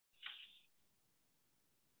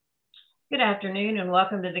Good afternoon and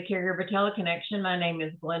welcome to the Caregiver Teleconnection. My name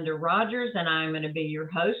is Glenda Rogers and I'm going to be your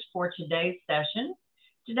host for today's session.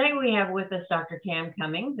 Today we have with us Dr. Tam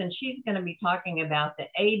Cummings, and she's going to be talking about the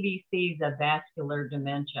ABCs of vascular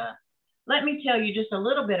dementia. Let me tell you just a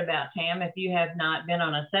little bit about Tam if you have not been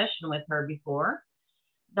on a session with her before.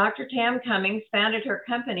 Dr. Tam Cummings founded her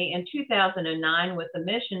company in 2009 with the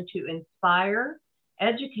mission to inspire,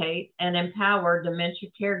 educate, and empower dementia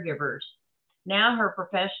caregivers. Now her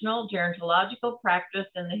professional gerontological practice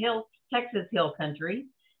in the Texas Hill Country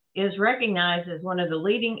is recognized as one of the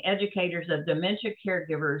leading educators of dementia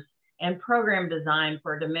caregivers and program design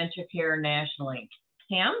for dementia care nationally.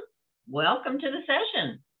 Tam, welcome to the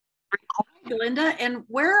session. Hi, Glenda, and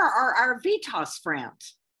where are our VITAS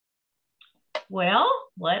friends? Well,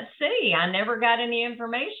 let's see. I never got any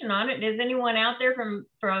information on it. Is anyone out there from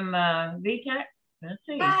VTech? Let's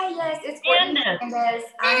see. Hi, yes, it's Candace.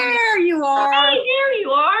 There you are. Hey, there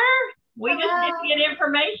you are. We Hello. just didn't get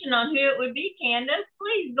information on who it would be, Candace.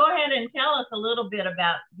 Please go ahead and tell us a little bit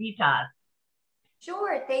about VITAS.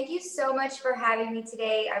 Sure. Thank you so much for having me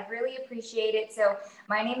today. I really appreciate it. So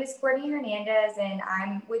my name is Courtney Hernandez, and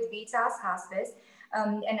I'm with VITAS Hospice.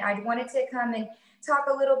 And I wanted to come and talk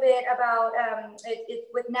a little bit about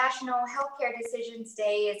with National Healthcare Decisions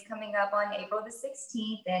Day is coming up on April the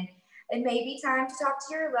 16th, and it may be time to talk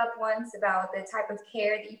to your loved ones about the type of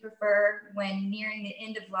care that you prefer when nearing the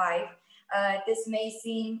end of life. This may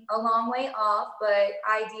seem a long way off, but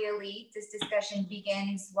ideally this discussion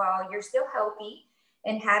begins while you're still healthy,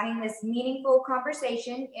 and having this meaningful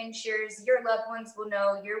conversation ensures your loved ones will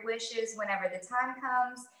know your wishes whenever the time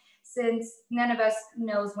comes. Since none of us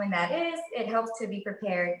knows when that is, it helps to be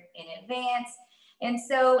prepared in advance. And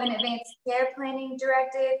so an advanced care planning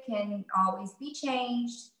directive can always be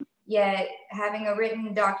changed, yet having a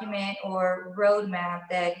written document or roadmap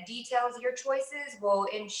that details your choices will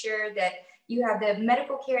ensure that you have the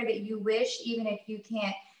medical care that you wish, even if you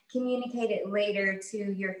can't communicate it later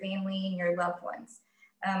to your family and your loved ones.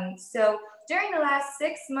 So during the last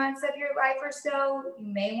 6 months of your life or so,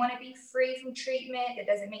 you may want to be free from treatment that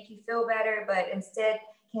doesn't make you feel better, but instead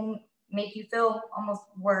can make you feel almost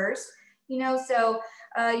worse. So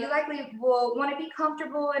you likely will want to be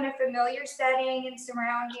comfortable in a familiar setting and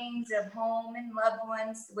surroundings of home and loved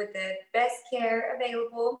ones with the best care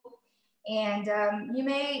available. And you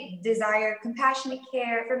may desire compassionate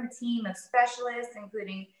care from a team of specialists,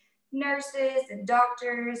 including nurses and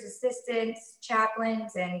doctors, assistants,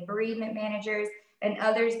 chaplains, and bereavement managers, and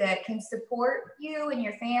others that can support you and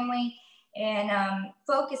your family. And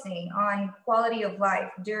focusing on quality of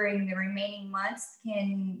life during the remaining months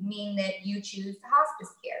can mean that you choose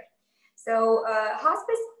hospice care. So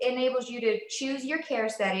hospice enables you to choose your care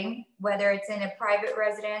setting, whether it's in a private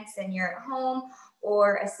residence in your home,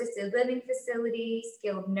 or assisted living facility,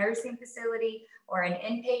 skilled nursing facility, or an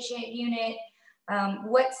inpatient unit.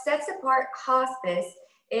 What sets apart hospice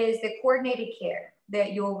is the coordinated care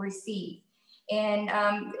that you'll receive. And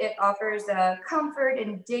it offers comfort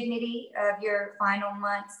and dignity of your final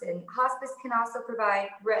months. And hospice can also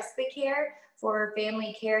provide respite care for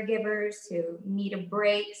family caregivers who need a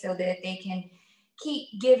break so that they can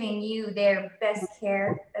keep giving you their best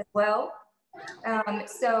care as well.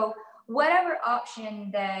 So whatever option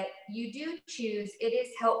that you do choose, it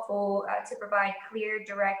is helpful to provide clear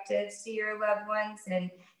directives to your loved ones, and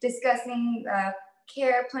discussing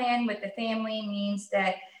care plan with the family means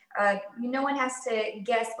that no one has to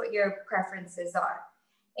guess what your preferences are.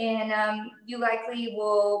 And you likely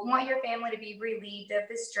will want your family to be relieved of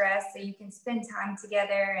the stress so you can spend time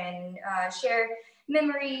together and share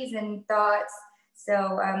memories and thoughts.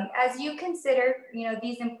 So as you consider,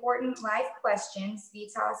 these important life questions,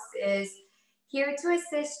 VITAS is here to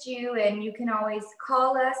assist you, and you can always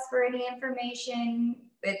call us for any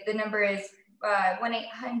information. The number is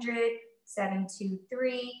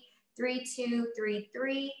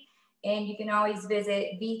 1-800-723-3233. And you can always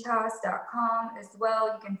visit vitas.com as well.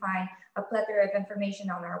 You can find a plethora of information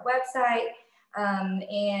on our website.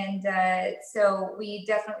 So we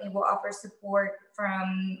definitely will offer support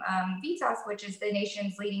from VITAS, which is the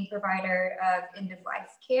nation's leading provider of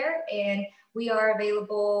end-of-life care. And we are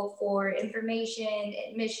available for information,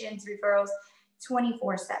 admissions, referrals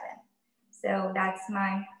 24/7. So that's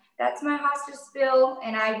my hospice spill,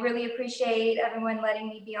 and I really appreciate everyone letting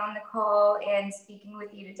me be on the call and speaking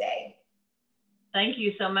with you today. Thank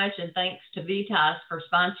you so much, and thanks to VITAS for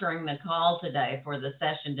sponsoring the call today for the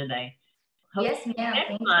session today. Yes, ma'am.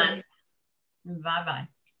 Thank you. Bye-bye.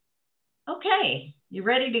 Okay, you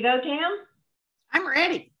ready to go, Tam? I'm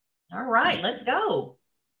ready. All right, let's go.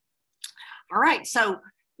 All right, so,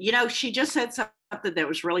 she just said something something that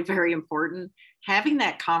was really very important. Having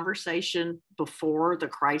that conversation before the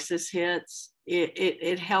crisis hits,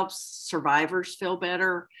 it helps survivors feel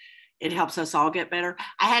better. It helps us all get better.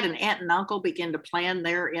 I had an aunt and uncle begin to plan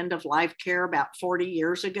their end of life care about 40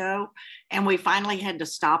 years ago. And we finally had to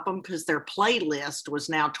stop them because their playlist was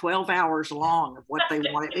now 12 hours long of what they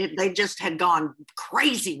wanted. They just had gone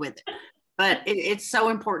crazy with it. But it's so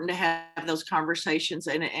important to have those conversations.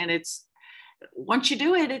 And it's, once you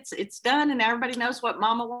do it, it's done, and everybody knows what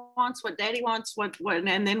mama wants, what daddy wants, what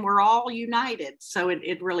and then we're all united. So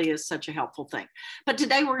it really is such a helpful thing. But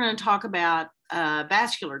today we're going to talk about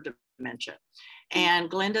vascular dementia. And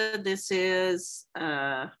Glenda, this is,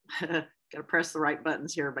 got to press the right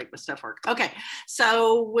buttons here to make my stuff work. Okay,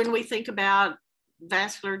 so when we think about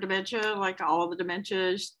vascular dementia, like all of the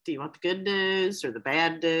dementias, do you want the good news or the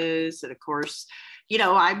bad news? And of course, you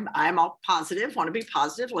know, I'm all positive, want to be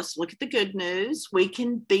positive. Let's look at the good news. We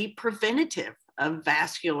can be preventative of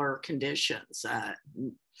vascular conditions,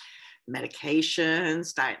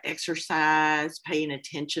 medications, diet, exercise, paying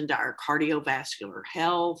attention to our cardiovascular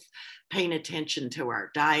health, paying attention to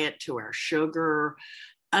our diet, to our sugar,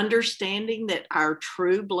 understanding that our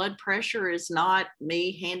true blood pressure is not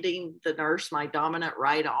me handing the nurse my dominant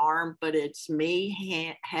right arm, but it's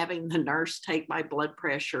me having the nurse take my blood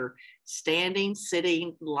pressure, standing,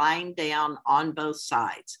 sitting, lying down on both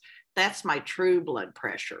sides. That's my true blood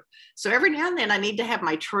pressure. So every now and then I need to have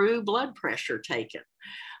my true blood pressure taken.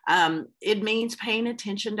 It means paying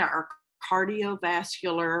attention to our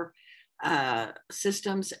cardiovascular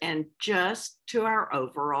systems and just to our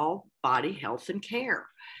overall body health and care.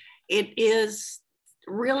 It is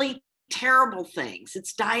really terrible things.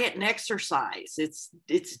 It's diet and exercise.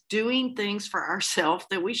 It's doing things for ourselves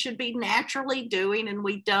that we should be naturally doing, and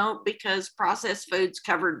we don't because processed foods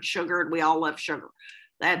covered in sugar, and we all love sugar.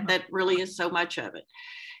 That really is so much of it.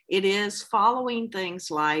 It is following things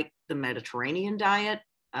like the Mediterranean diet,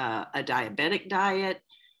 a diabetic diet,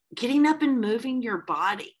 getting up and moving your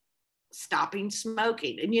body, stopping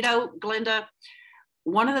smoking. And you know, Glenda,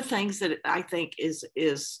 one of the things that I think is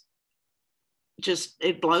just,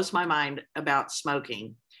 it blows my mind about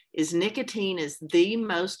smoking is nicotine is the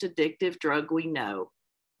most addictive drug we know.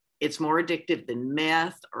 It's more addictive than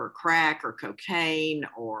meth or crack or cocaine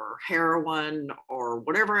or heroin or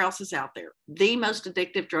whatever else is out there. The most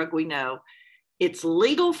addictive drug we know. It's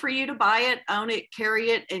legal for you to buy it, own it, carry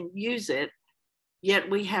it, and use it. Yet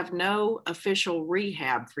we have no official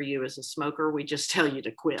rehab for you as a smoker. We just tell you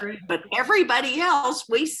to quit. But everybody else,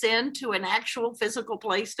 we send to an actual physical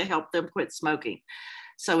place to help them quit smoking.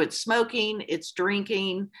 So it's smoking, it's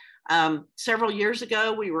drinking. Several years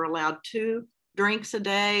ago, we were allowed 2 drinks a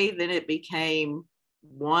day. Then it became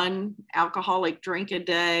 1 alcoholic drink a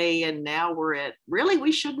day. And now we're at, really,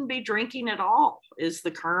 we shouldn't be drinking at all, is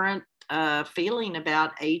the current feeling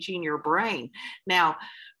about aging your brain. Now,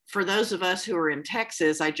 for those of us who are in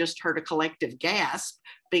Texas, I just heard a collective gasp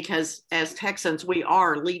because as Texans, we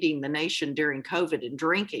are leading the nation during COVID in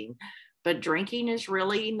drinking, but drinking is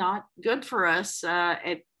really not good for us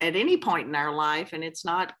at any point in our life. And it's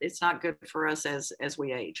not good for us as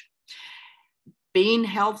we age. Being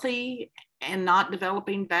healthy and not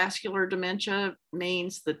developing vascular dementia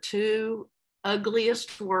means the 2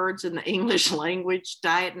 ugliest words in the English language,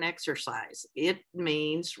 diet and exercise. It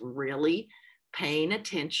means really paying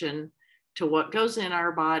attention to what goes in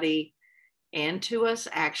our body and to us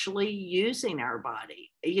actually using our body.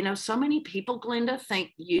 You know, so many people, Glenda,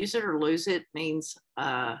 think use it or lose it means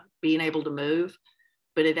being able to move,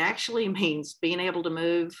 but it actually means being able to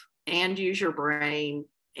move and use your brain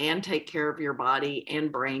and take care of your body and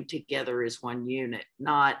brain together as one unit.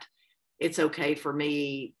 Not, it's okay for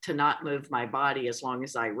me to not move my body as long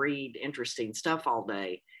as I read interesting stuff all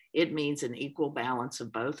day. It means an equal balance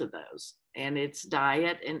of both of those. And it's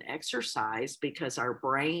diet and exercise because our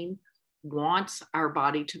brain wants our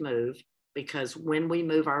body to move, because when we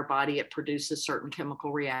move our body, it produces certain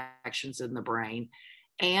chemical reactions in the brain,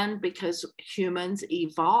 and because humans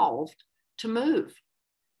evolved to move.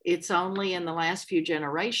 It's only in the last few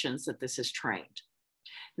generations that this is trained.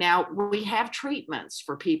 Now, we have treatments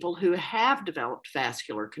for people who have developed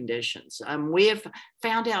vascular conditions. We have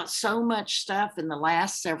found out so much stuff in the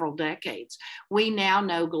last several decades. We now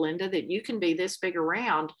know, Glenda, that you can be this big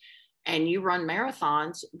around and you run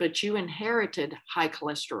marathons, but you inherited high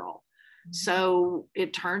cholesterol. So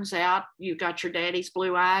it turns out you got your daddy's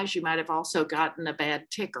blue eyes. You might have also gotten a bad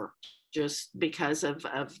ticker just because of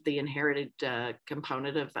the inherited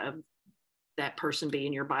component of that person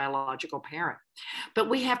being your biological parent. But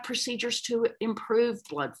we have procedures to improve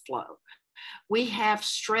blood flow. We have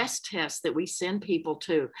stress tests that we send people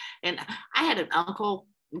to. And I had an uncle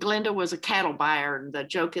Glenda was a cattle buyer, and the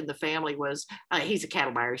joke in the family was, he's a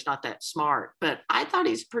cattle buyer, he's not that smart. But I thought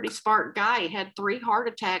he's a pretty smart guy. He had 3 heart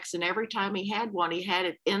attacks, and every time he had one, he had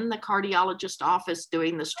it in the cardiologist office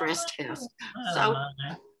doing the stress test. So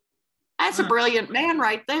that's a brilliant man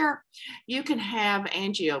right there. You can have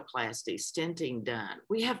angioplasty, stenting done.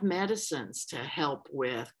 We have medicines to help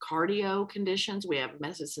with cardio conditions. We have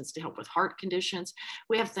medicines to help with heart conditions.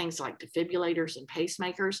 We have things like defibrillators and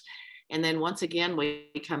pacemakers. And then once again,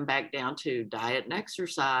 we come back down to diet and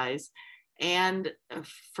exercise. And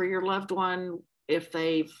for your loved one, if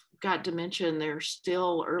they've got dementia and they're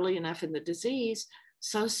still early enough in the disease,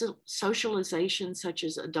 socialization such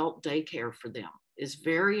as adult daycare for them is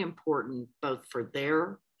very important, both for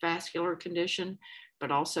their vascular condition,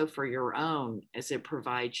 but also for your own, as it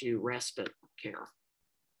provides you respite care.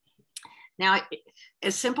 Now,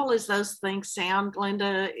 as simple as those things sound,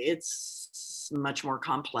 Glenda, it's much more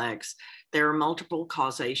complex. There are multiple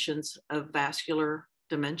causations of vascular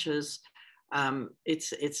dementias.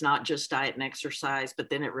 It's not just diet and exercise, but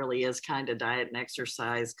then it really is kind of diet and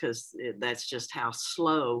exercise, because that's just how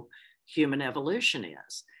slow human evolution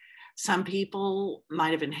is. Some people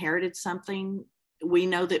might have inherited something. We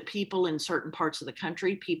know that people in certain parts of the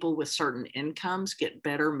country, people with certain incomes, get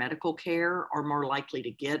better medical care, are more likely to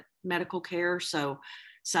get medical care. So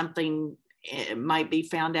something might be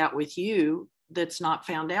found out with you that's not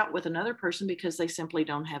found out with another person because they simply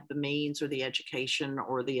don't have the means or the education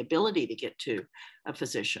or the ability to get to a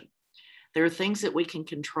physician. There are things that we can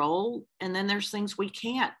control, and then there's things we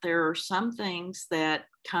can't. There are some things that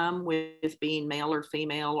come with being male or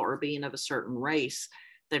female or being of a certain race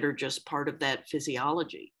that are just part of that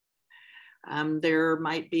physiology. There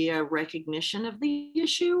might be a recognition of the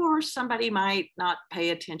issue, or somebody might not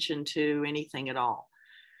pay attention to anything at all.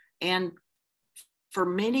 And for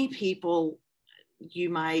many people, you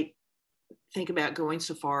might think about going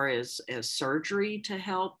so far as surgery to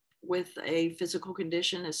help with a physical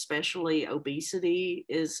condition, especially obesity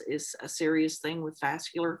is a serious thing with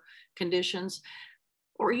vascular conditions.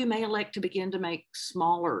 Or you may elect to begin to make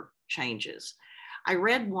smaller changes. I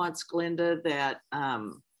read once, Glenda, that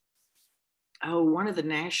one of the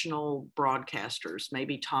national broadcasters,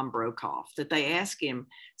 maybe Tom Brokaw, that they asked him,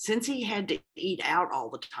 since he had to eat out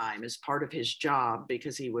all the time as part of his job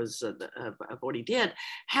because he was of what he did,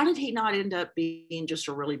 how did he not end up being just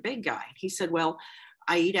a really big guy? He said, well,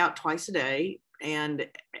 I eat out twice a day, and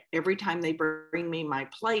every time they bring me my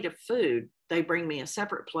plate of food, they bring me a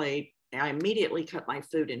separate plate, and I immediately cut my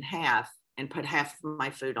food in half and put half of my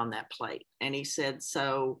food on that plate. And he said,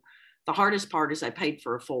 so the hardest part is I paid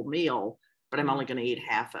for a full meal, but I'm only going to eat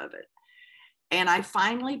half of it. And I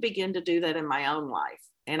finally began to do that in my own life.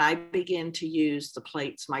 And I began to use the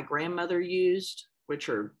plates my grandmother used, which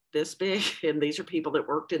are this big. And these are people that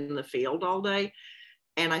worked in the field all day.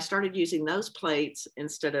 And I started using those plates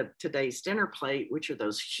instead of today's dinner plate, which are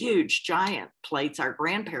those huge, giant plates our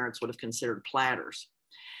grandparents would have considered platters.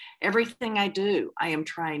 Everything I do, I am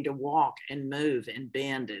trying to walk and move and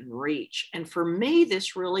bend and reach. And for me,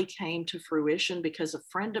 this really came to fruition because a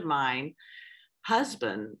friend of mine,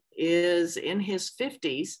 husband, is in his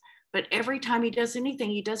 50s, but every time he does anything,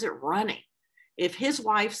 he does it running. If his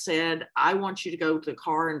wife said, I want you to go to the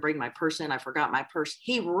car and bring my purse in, I forgot my purse,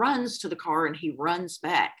 he runs to the car and he runs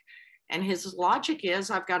back. And his logic is,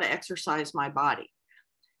 I've got to exercise my body.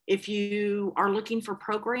 If you are looking for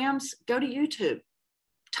programs, go to YouTube.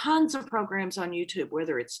 Tons of programs on YouTube,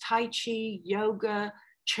 whether it's Tai Chi, yoga,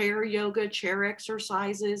 chair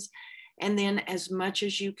exercises, and then as much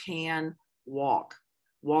as you can, walk.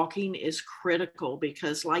 Walking is critical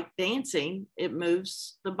because, like dancing, it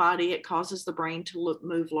moves the body, it causes the brain to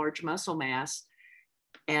move large muscle mass,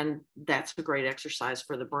 and that's a great exercise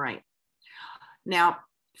for the brain. Now,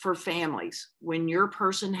 for families, when your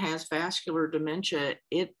person has vascular dementia,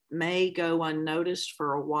 it may go unnoticed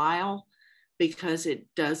for a while because it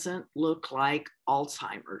doesn't look like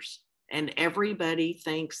Alzheimer's. And everybody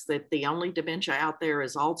thinks that the only dementia out there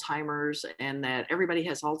is Alzheimer's, and that everybody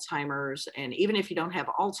has Alzheimer's. And even if you don't have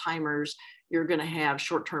Alzheimer's, you're going to have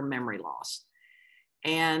short-term memory loss.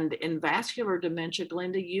 And in vascular dementia,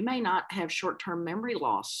 Glenda, you may not have short-term memory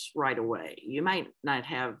loss right away. You might not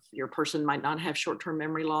have, your person might not have short-term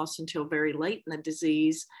memory loss until very late in the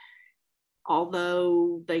disease,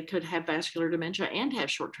 although they could have vascular dementia and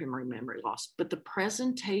have short-term memory loss. But the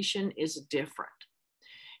presentation is different.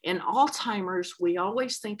 In Alzheimer's, we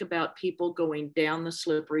always think about people going down the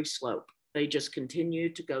slippery slope. They just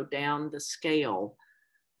continue to go down the scale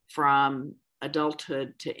from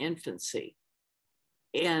adulthood to infancy.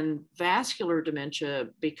 In vascular dementia,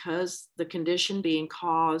 because the condition being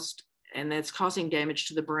caused and that's causing damage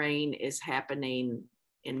to the brain is happening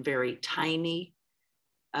in very tiny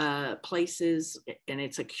places, and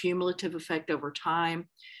it's a cumulative effect over time.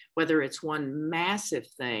 Whether it's one massive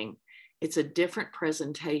thing, it's a different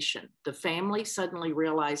presentation. The family suddenly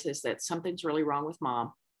realizes that something's really wrong with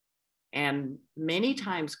mom. And many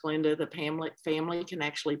times, Glenda, the family can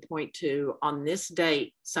actually point to, on this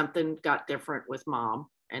date, something got different with mom.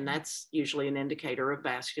 And that's usually an indicator of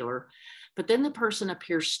vascular. But then the person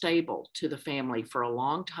appears stable to the family for a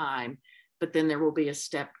long time, but then there will be a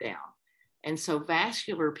step down. And so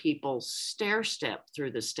vascular people stair step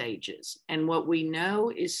through the stages. And what we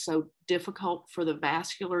know is so difficult for the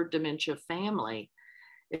vascular dementia family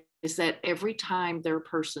is that every time their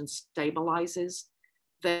person stabilizes,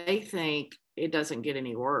 they think it doesn't get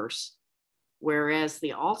any worse. Whereas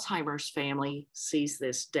the Alzheimer's family sees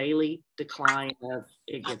this daily decline of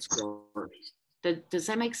it gets worse. Does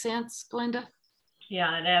that make sense, Glenda?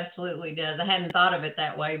 Yeah, it absolutely does. I hadn't thought of it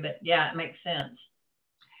that way, but yeah, it makes sense.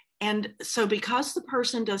 And so because the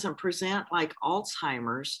person doesn't present like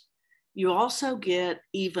Alzheimer's, you also get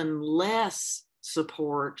even less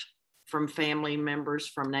support from family members,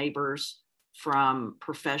 from neighbors, from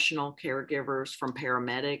professional caregivers, from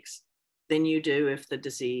paramedics than you do if the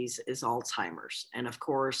disease is Alzheimer's. And of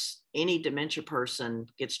course, any dementia person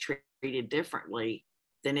gets treated differently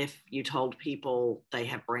than if you told people they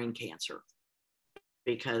have brain cancer,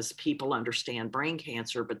 because people understand brain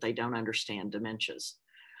cancer, but they don't understand dementias.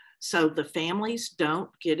 So the families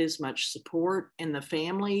don't get as much support, and the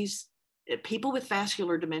families, people with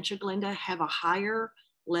vascular dementia, Glenda, have a higher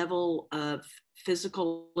level of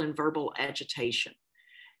physical and verbal agitation.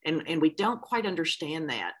 And we don't quite understand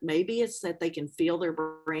that. Maybe it's that they can feel their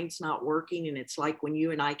brain's not working. And it's like when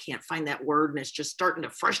you and I can't find that word and it's just starting to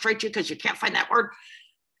frustrate you because you can't find that word.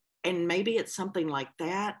 And maybe it's something like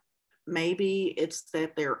that. Maybe it's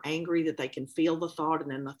that they're angry that they can feel the thought and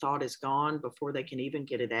then the thought is gone before they can even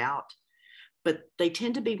get it out. But they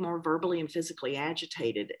tend to be more verbally and physically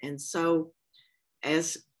agitated. And so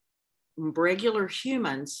as regular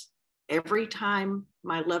humans, every time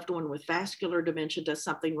my loved one with vascular dementia does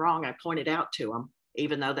something wrong, I point it out to them,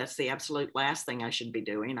 even though that's the absolute last thing I should be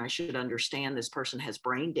doing. I should understand this person has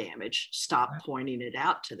brain damage. Stop pointing it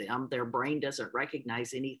out to them. Their brain doesn't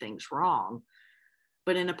recognize anything's wrong.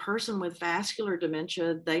 But in a person with vascular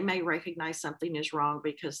dementia, they may recognize something is wrong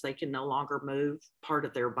because they can no longer move part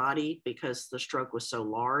of their body because the stroke was so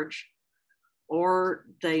large. Or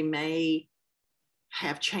they may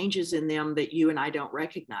have changes in them that you and I don't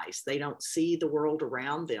recognize. They don't see the world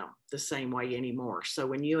around them the same way anymore. So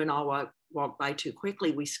when you and I walk by too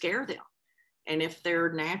quickly, we scare them. And if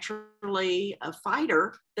they're naturally a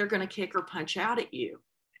fighter, they're going to kick or punch out at you.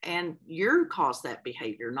 And you caused that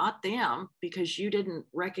behavior, not them, because you didn't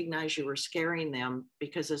recognize you were scaring them,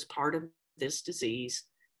 because as part of this disease,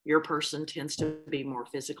 your person tends to be more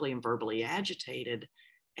physically and verbally agitated.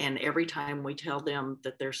 And every time we tell them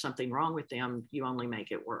that there's something wrong with them, you only make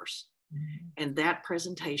it worse. Mm-hmm. And that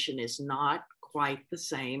presentation is not quite the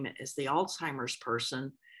same as the Alzheimer's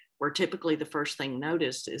person, where typically the first thing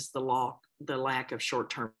noticed is the lack of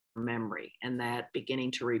short-term memory and that beginning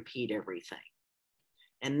to repeat everything.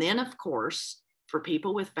 And then, of course, for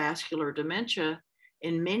people with vascular dementia,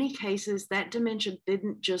 in many cases, that dementia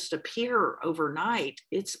didn't just appear overnight.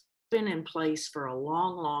 It's been in place for a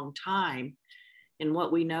long, long time. And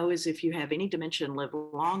what we know is if you have any dementia and live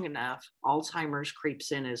long enough, Alzheimer's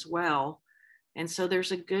creeps in as well. And so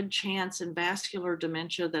there's a good chance in vascular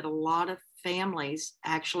dementia that a lot of families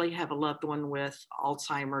actually have a loved one with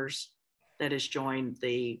Alzheimer's that has joined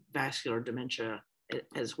the vascular dementia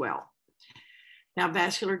as well. Now,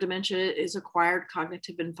 vascular dementia is acquired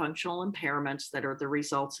cognitive and functional impairments that are the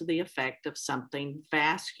results of the effect of something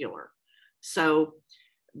vascular. So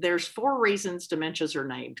there's 4 reasons dementias are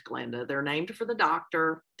named, Glenda. They're named for the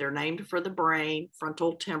doctor, they're named for the brain,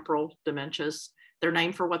 frontal temporal dementias, they're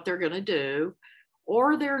named for what they're going to do,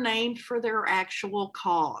 or they're named for their actual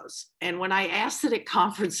cause. And when I ask it at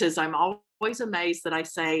conferences, I'm always amazed that I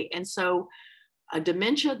say, and so a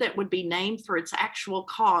dementia that would be named for its actual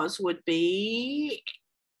cause would be,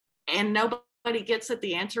 and nobody gets it.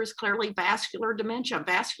 The answer is clearly vascular dementia.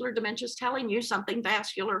 Vascular dementia is telling you something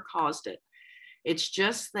vascular caused it. It's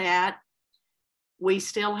just that we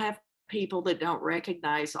still have people that don't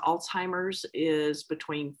recognize Alzheimer's is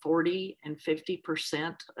between 40 and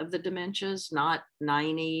 50% of the dementias, not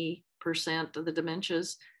 90% of the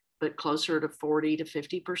dementias, but closer to 40 to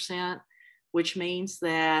 50%, which means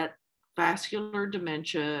that vascular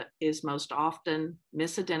dementia is most often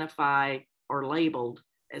misidentified or labeled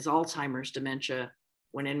as Alzheimer's dementia,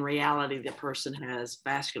 when in reality, the person has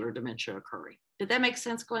vascular dementia occurring. Did that make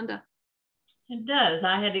sense, Glenda? It does.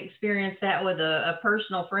 I had experienced that with a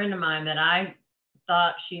personal friend of mine that I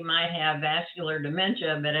thought she might have vascular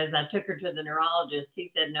dementia, but as I took her to the neurologist,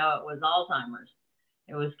 he said no, it was Alzheimer's.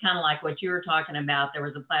 It was kind of like what you were talking about. There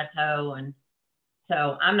was a plateau, and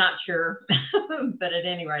so I'm not sure, but at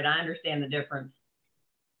any rate, I understand the difference.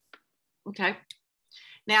 Okay.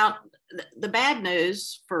 Now, the bad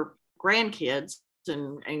news for grandkids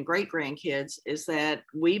and great grandkids is that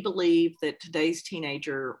we believe that today's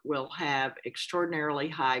teenager will have extraordinarily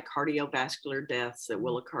high cardiovascular deaths that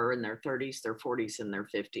will occur in their 30s, their 40s, and their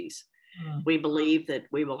 50s. We believe that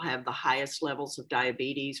we will have the highest levels of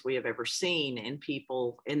diabetes we have ever seen in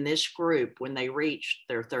people in this group when they reach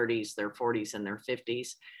their 30s, their 40s, and their 50s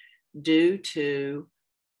due to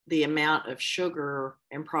the amount of sugar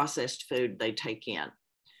and processed food they take in.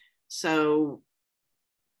 So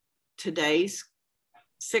today's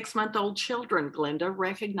 6-month-old children, Glenda,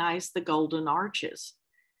 recognize the golden arches.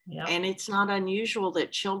 Yep. And it's not unusual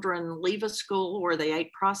that children leave a school where they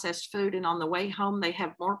ate processed food, and on the way home, they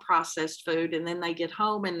have more processed food, and then they get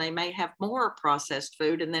home and they may have more processed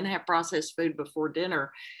food and then have processed food before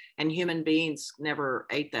dinner. And human beings never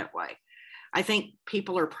ate that way. I think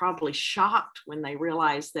people are probably shocked when they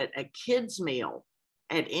realize that a kid's meal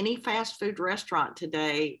at any fast food restaurant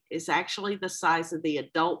today is actually the size of the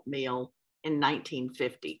adult meal in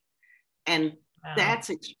 1950. And wow, that's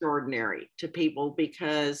extraordinary to people,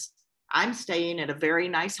 because I'm staying at a very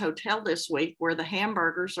nice hotel this week where the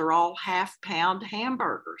hamburgers are all half-pound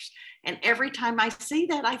hamburgers. And every time I see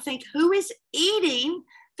that, I think, who is eating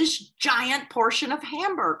this giant portion of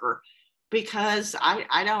hamburger? Because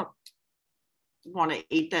I don't want to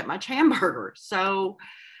eat that much hamburger. So,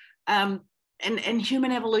 and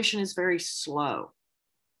human evolution is very slow.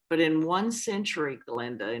 But in 1 century,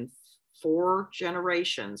 Glenda, in 4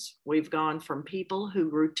 generations, we've gone from people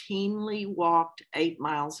who routinely walked 8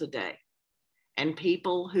 miles a day and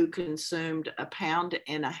people who consumed 1.5 pounds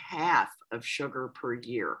of sugar per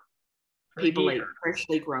year. People ate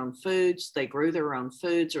freshly grown foods. They grew their own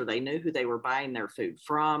foods, or they knew who they were buying their food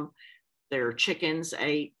from. Their chickens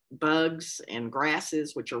ate bugs and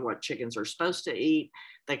grasses, which are what chickens are supposed to eat.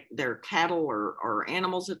 Their cattle or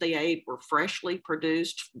animals that they ate were freshly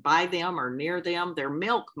produced by them or near them. Their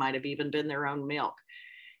milk might have even been their own milk.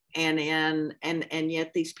 And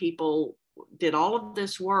yet these people did all of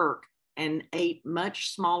this work and ate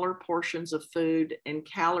much smaller portions of food and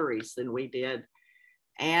calories than we did.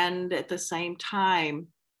 And at the same time,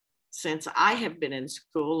 since I have been in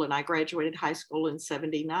school, and I graduated high school in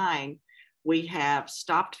 '79, we have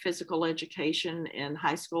stopped physical education in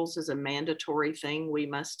high schools as a mandatory thing we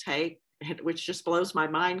must take, which just blows my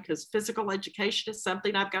mind, because physical education is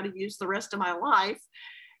something I've got to use the rest of my life.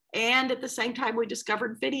 And at the same time, we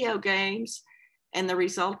discovered video games. And the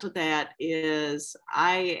result of that is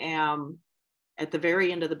I am at the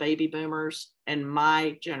very end of the baby boomers, and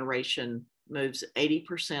my generation moves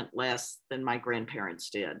 80% less than my grandparents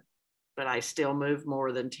did. But I still move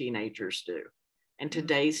more than teenagers do. And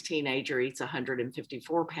today's teenager eats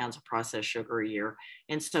 154 pounds of processed sugar a year.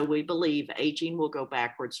 And so we believe aging will go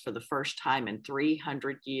backwards for the first time in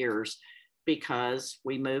 300 years, because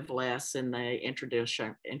we move less in the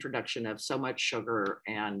introduction of so much sugar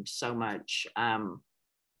and so much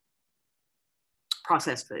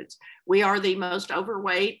processed foods. We are the most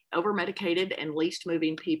overweight, overmedicated, and least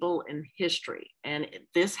moving people in history. And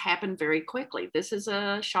this happened very quickly. This is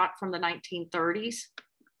a shot from the 1930s.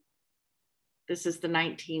 This is the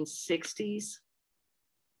 1960s.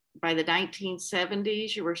 By the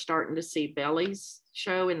 1970s, you were starting to see bellies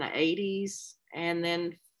show in the 80s. And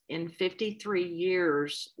then in 53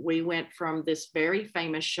 years, we went from this very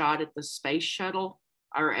famous shot at the space shuttle,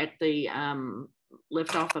 or at the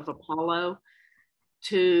liftoff of Apollo,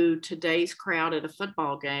 to today's crowd at a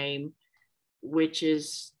football game, which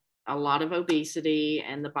is a lot of obesity,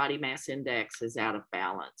 and the body mass index is out of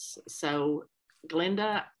balance. So,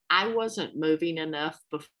 Glenda, I wasn't moving enough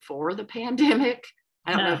before the pandemic.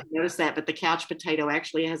 I don't know if you noticed that, but the couch potato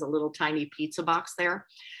actually has a little tiny pizza box there.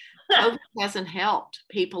 COVID hasn't helped.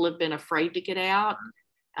 People have been afraid to get out.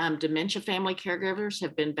 Dementia family caregivers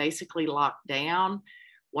have been basically locked down.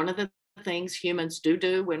 One of the things humans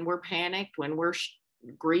do when we're panicked, when we're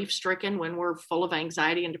grief-stricken, when we're full of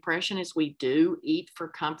anxiety and depression, is we do eat for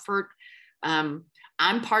comfort. I'm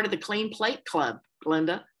part of the Clean Plate Club,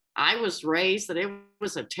 Glenda. I was raised that it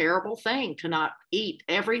was a terrible thing to not eat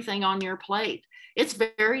everything on your plate. It's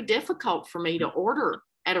very difficult for me to order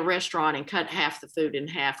at a restaurant and cut half the food in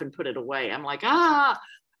half and put it away. I'm like,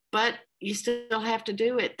 but you still have to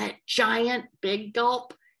do it. That giant big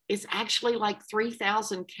gulp is actually like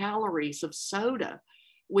 3,000 calories of soda.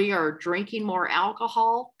 we are drinking more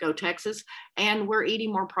alcohol, go Texas, and we're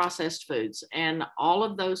eating more processed foods. And all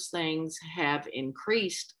of those things have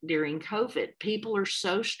increased during COVID. People are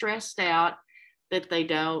so stressed out that they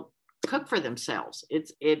don't cook for themselves.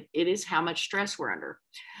 It is how much stress we're under.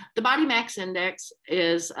 The body mass index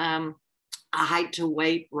is a height to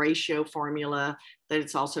weight ratio formula that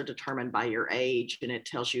it's also determined by your age, and it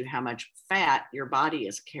tells you how much fat your body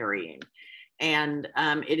is carrying. And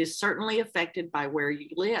it is certainly affected by where you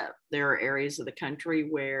live. There are areas of the country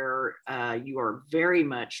where you are very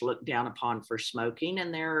much looked down upon for smoking,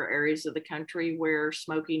 and there are areas of the country where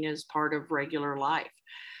smoking is part of regular life.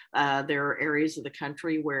 There are areas of the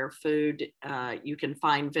country where food, you can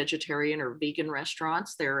find vegetarian or vegan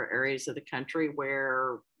restaurants. There are areas of the country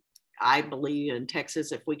where I believe in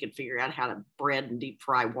Texas, if we could figure out how to bread and deep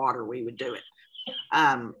fry water, we would do it.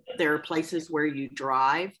 There are places where you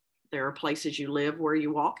drive. There are places you live where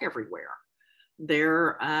you walk everywhere.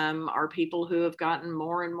 There are people who have gotten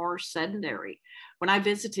more and more sedentary. When I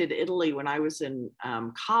visited Italy when I was in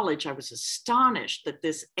college, I was astonished that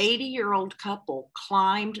this 80-year-old couple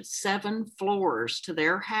climbed 7 floors to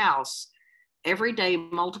their house every day,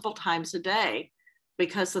 multiple times a day,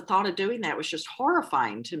 because the thought of doing that was just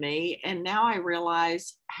horrifying to me. And now I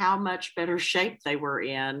realize how much better shape they were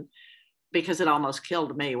in, because it almost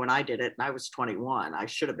killed me when I did it. And I was 21. I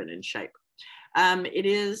should have been in shape. It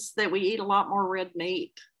is that we eat a lot more red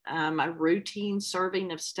meat. A routine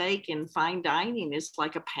serving of steak in fine dining is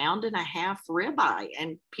like 1.5 pound ribeye,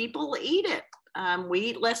 and people eat it. We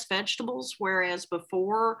eat less vegetables, whereas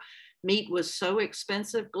before meat was so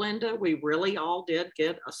expensive, Glenda, we really all did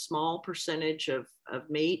get a small percentage of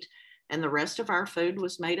meat, and the rest of our food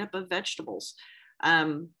was made up of vegetables.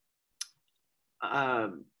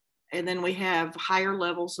 And then we have higher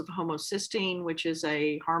levels of homocysteine, which is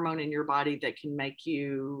a hormone in your body that can make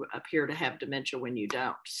you appear to have dementia when you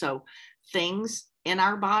don't. So things in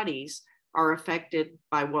our bodies are affected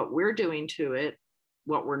by what we're doing to it,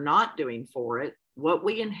 what we're not doing for it, what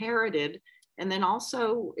we inherited, and then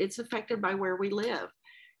also it's affected by where we live.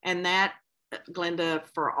 And that, Glenda,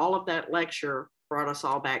 for all of that lecture, brought us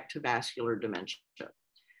all back to vascular dementia.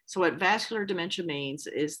 So what vascular dementia means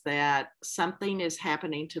is that something is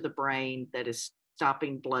happening to the brain that is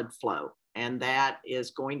stopping blood flow. And that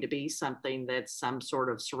is going to be something that's some sort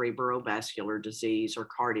of cerebrovascular disease or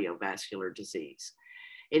cardiovascular disease.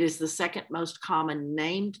 It is the second most common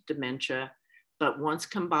named dementia, but once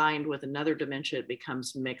combined with another dementia, it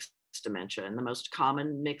becomes mixed dementia. And the most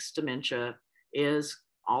common mixed dementia is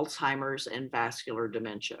Alzheimer's and vascular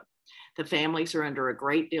dementia. The families are under a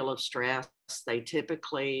great deal of stress. They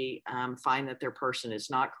typically find that their person is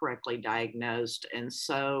not correctly diagnosed. And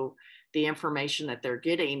so the information that they're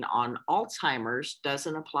getting on Alzheimer's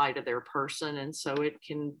doesn't apply to their person. And so it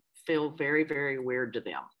can feel very, very weird to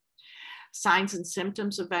them. Signs and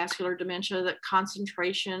symptoms of vascular dementia: that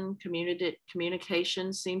concentration,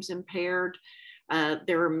 communication seems impaired.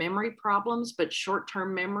 There are memory problems, but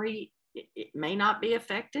short-term memory, it may not be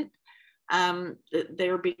affected.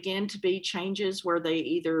 There begin to be changes where they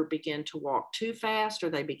either begin to walk too fast or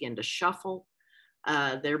they begin to shuffle.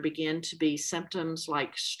 There begin to be symptoms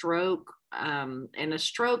like stroke. And a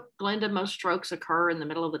stroke, Glenda, most strokes occur in the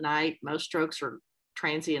middle of the night. Most strokes are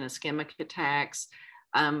transient ischemic attacks.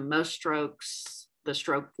 Most strokes, the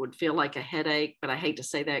stroke would feel like a headache, but I hate to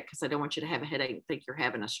say that because I don't want you to have a headache and think you're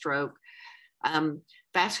having a stroke.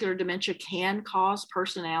 Vascular dementia can cause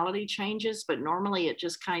personality changes, but normally it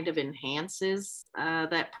just kind of enhances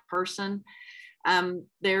that person.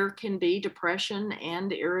 There can be depression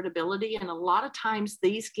and irritability, and a lot of times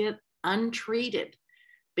these get untreated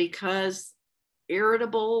because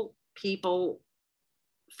irritable people,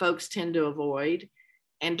 folks tend to avoid,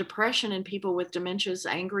 and depression in people with dementia is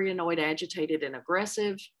angry, annoyed, agitated, and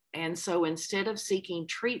aggressive. And so instead of seeking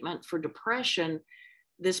treatment for depression,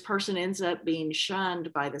 this person ends up being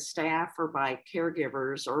shunned by the staff or by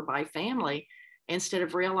caregivers or by family, instead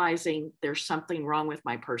of realizing there's something wrong with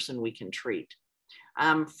my person we can treat.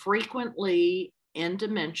 Frequently in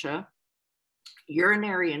dementia,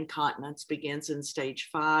 urinary incontinence begins in stage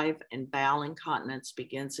 5 and bowel incontinence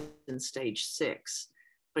begins in stage 6.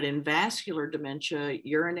 But in vascular dementia,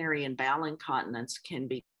 urinary and bowel incontinence can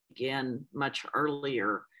begin much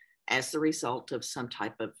earlier as the result of some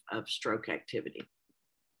type of stroke activity.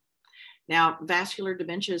 Now, vascular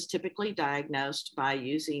dementia is typically diagnosed by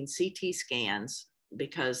using CT scans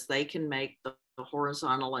because they can make the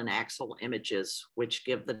horizontal and axial images, which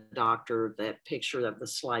give the doctor that picture of the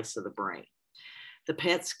slice of the brain. The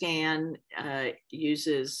PET scan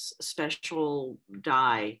uses special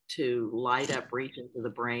dye to light up regions of the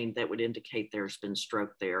brain that would indicate there's been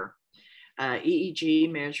stroke there.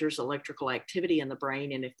 EEG measures electrical activity in the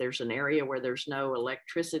brain, and if there's an area where there's no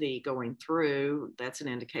electricity going through, that's an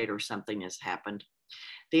indicator something has happened.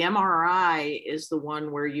 The MRI is the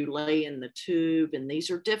one where you lay in the tube, and these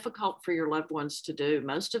are difficult for your loved ones to do.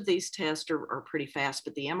 Most of these tests are pretty fast,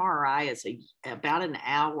 but the MRI is about an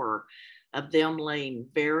hour of them laying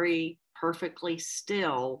very perfectly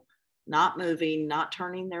still, not moving, not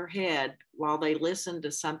turning their head while they listen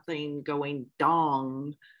to something going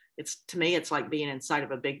dong. To me, it's like being inside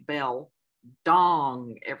of a big bell,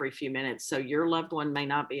 dong, every few minutes. So your loved one may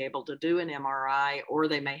not be able to do an MRI, or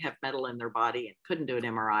they may have metal in their body and couldn't do an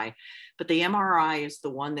MRI. But the MRI is the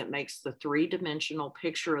one that makes the three-dimensional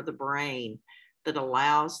picture of the brain that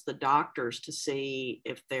allows the doctors to see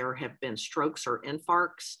if there have been strokes or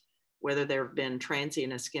infarcts, whether there have been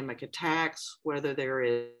transient ischemic attacks, whether there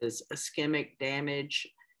is ischemic damage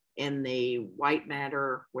in the white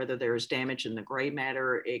matter, whether there's damage in the gray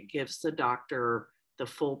matter. It gives the doctor the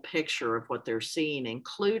full picture of what they're seeing,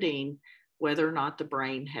 including whether or not the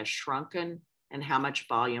brain has shrunken and how much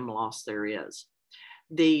volume loss there is.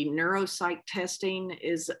 The neuropsych testing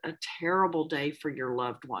is a terrible day for your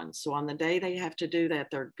loved ones. So on the day they have to do that,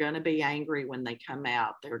 they're going to be angry when they come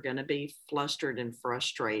out. They're going to be flustered and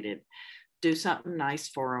frustrated. Do something nice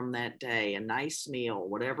for them that day, a nice meal,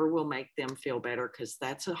 whatever will make them feel better, because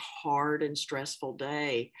that's a hard and stressful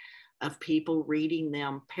day of people reading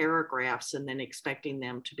them paragraphs and then expecting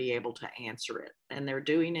them to be able to answer it. And they're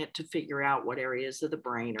doing it to figure out what areas of the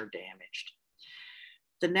brain are damaged.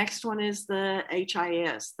 The next one is the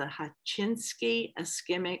HIS, the Hachinsky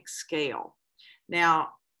Ischemic Scale. Now,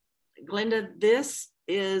 Glenda, this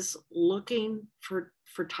is looking for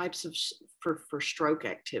types of, for stroke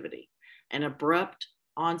activity, an abrupt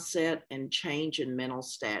onset and change in mental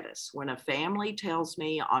status. When a family tells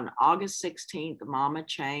me on August 16th, mama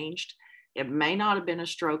changed, it may not have been a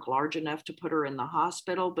stroke large enough to put her in the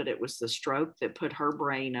hospital, but it was the stroke that put her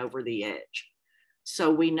brain over the edge.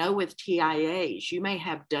 So we know with TIAs, you may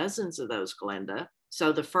have dozens of those, Glenda.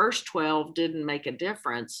 So the first 12 didn't make a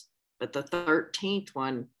difference, but the 13th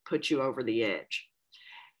one put you over the edge.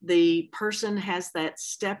 The person has that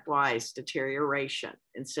stepwise deterioration.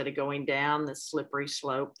 Instead of going down the slippery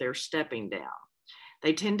slope, they're stepping down.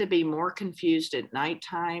 They tend to be more confused at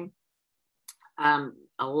nighttime. A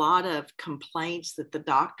lot of complaints that the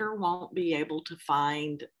doctor won't be able to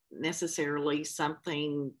find necessarily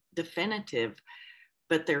something definitive,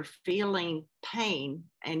 but they're feeling pain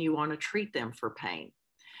and you want to treat them for pain.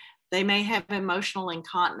 They may have emotional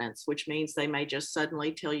incontinence, which means they may just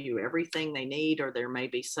suddenly tell you everything they need, or there may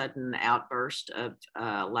be sudden outburst of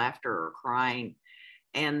laughter or crying.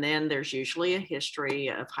 And then there's usually a history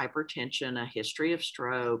of hypertension, a history of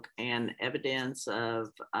stroke, and evidence of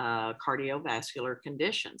cardiovascular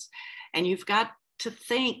conditions. And you've got to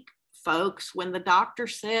think, folks, when the doctor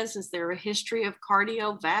says, is there a history of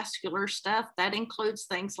cardiovascular stuff? That includes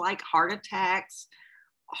things like heart attacks,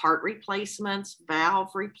 heart replacements, valve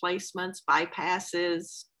replacements,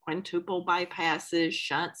 bypasses, quintuple bypasses,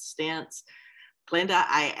 shunts, stents. Glenda,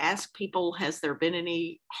 I ask people, has there been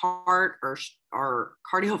any heart or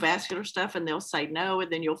cardiovascular stuff? And they'll say no.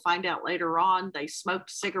 And then you'll find out later on they smoked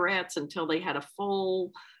cigarettes until they had a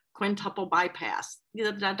full quintuple bypass.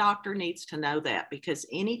 The doctor needs to know that, because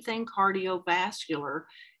anything cardiovascular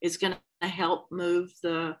is going to help move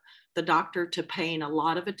the doctor to paying a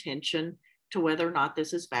lot of attention to whether or not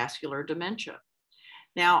this is vascular dementia.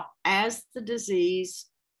 Now, as the disease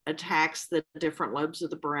attacks the different lobes of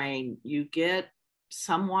the brain, you get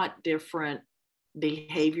somewhat different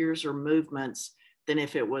behaviors or movements than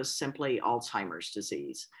if it was simply Alzheimer's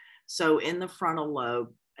disease. So in the frontal lobe,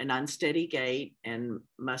 an unsteady gait and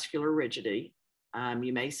muscular rigidity.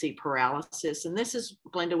 You may see paralysis. And this is,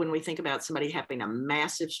 Glenda, when we think about somebody having a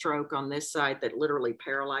massive stroke on this side that literally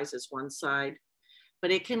paralyzes one side, but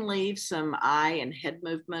it can leave some eye and head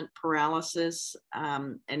movement paralysis,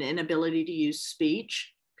 an inability to use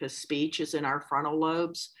speech, because speech is in our frontal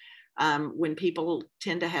lobes. When people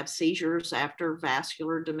tend to have seizures after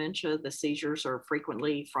vascular dementia, the seizures are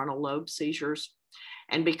frequently frontal lobe seizures.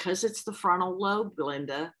 And because it's the frontal lobe,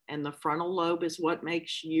 Glenda, and the frontal lobe is what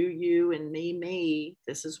makes you, you, and me.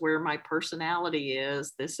 This is where my personality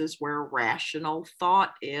is. This is where rational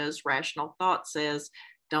thought is. Rational thought says,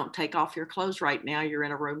 don't take off your clothes right now. You're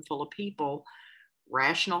in a room full of people.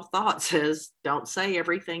 Rational thought says, don't say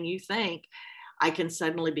everything you think. I can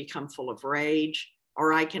suddenly become full of rage,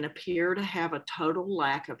 or I can appear to have a total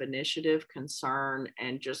lack of initiative, concern,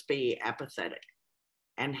 and just be apathetic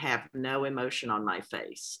and have no emotion on my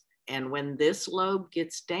face. And when this lobe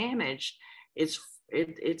gets damaged,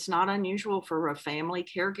 It's not unusual for a family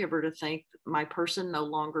caregiver to think my person no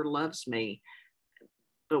longer loves me.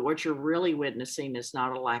 But what you're really witnessing is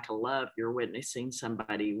not a lack of love. You're witnessing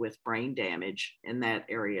somebody with brain damage in that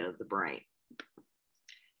area of the brain.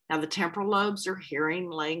 Now, the temporal lobes are hearing,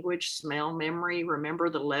 language, smell, memory. Remember,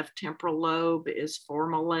 the left temporal lobe is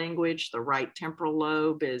formal language. The right temporal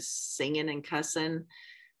lobe is singing and cussing.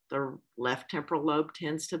 The left temporal lobe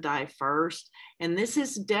tends to die first. And this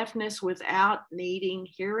is deafness without needing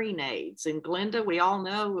hearing aids. And Glenda, we all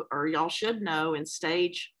know, or y'all should know, in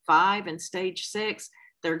stage 5 and stage 6,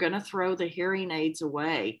 they're going to throw the hearing aids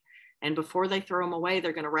away. And before they throw them away,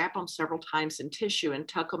 they're going to wrap them several times in tissue and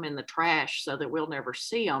tuck them in the trash so that we'll never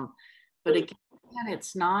see them. But again,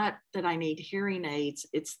 it's not that I need hearing aids.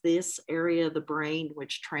 It's this area of the brain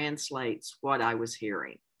which translates what I was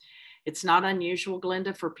hearing. It's not unusual,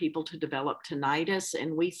 Glenda, for people to develop tinnitus.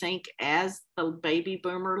 And we think as the baby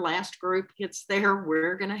boomer last group gets there,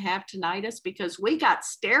 we're going to have tinnitus because we got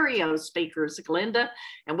stereo speakers, Glenda,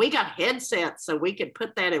 and we got headsets so we could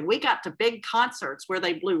put that in. We got to big concerts where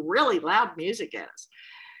they blew really loud music at us.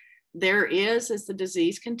 There is, as the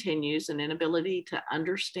disease continues, an inability to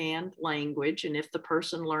understand language. And if the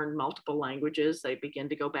person learned multiple languages, they begin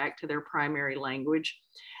to go back to their primary language.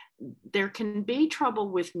 There can be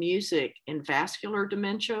trouble with music in vascular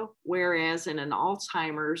dementia, whereas in an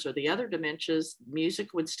Alzheimer's or the other dementias, music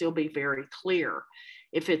would still be very clear.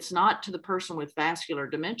 If it's not to the person with vascular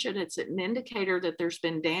dementia, it's an indicator that there's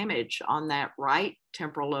been damage on that right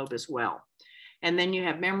temporal lobe as well. And then you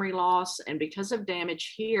have memory loss. And because of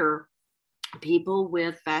damage here, people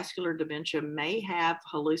with vascular dementia may have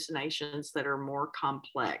hallucinations that are more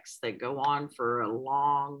complex, that go on for a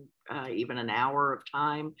long, even an hour of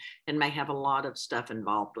time, and may have a lot of stuff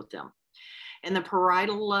involved with them. In the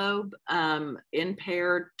parietal lobe,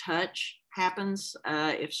 impaired touch happens.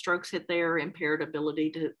 If strokes hit there, impaired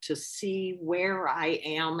ability to see where I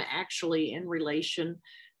am actually in relation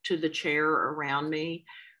to the chair around me,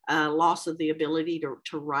 loss of the ability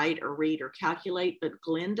to write or read or calculate. But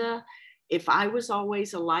Glenda, if I was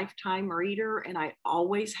always a lifetime reader and I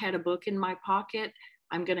always had a book in my pocket,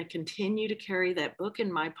 I'm going to continue to carry that book in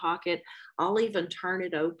my pocket. I'll even turn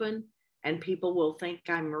it open and people will think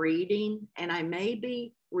I'm reading, and I may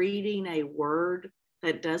be reading a word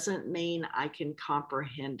that doesn't mean I can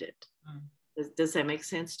comprehend it. Does that make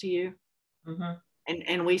sense to you? Mm-hmm.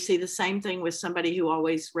 And we see the same thing with somebody who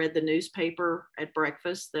always read the newspaper at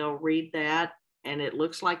breakfast. They'll read that and it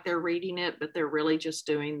looks like they're reading it, but they're really just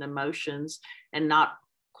doing the motions and not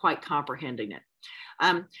quite comprehending it.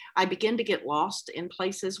 I begin to get lost in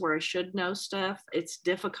places where I should know stuff. It's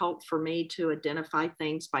difficult for me to identify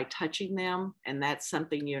things by touching them, and that's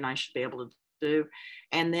something you and I should be able to do.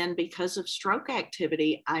 And then because of stroke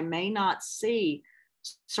activity, I may not see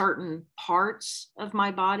certain parts of my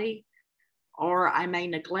body, or I may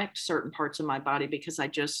neglect certain parts of my body because I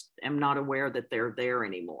just am not aware that they're there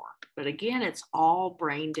anymore. But again, it's all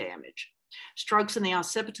brain damage. Strokes in the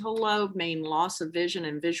occipital lobe mean loss of vision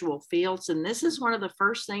and visual fields. And this is one of the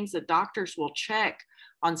first things that doctors will check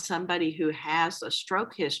on somebody who has a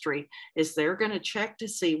stroke history, is they're going to check to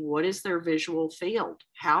see what is their visual field.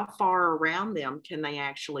 How far around them can they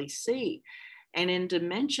actually see? And in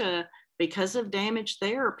dementia, because of damage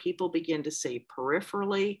there, people begin to see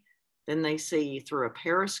peripherally, then they see through a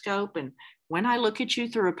periscope. And when I look at you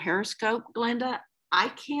through a periscope, Glenda, I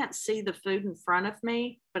can't see the food in front of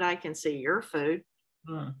me, but I can see your food.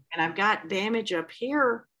 And I've got damage up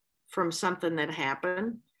here from something that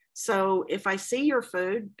happened. So if I see your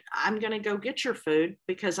food, I'm going to go get your food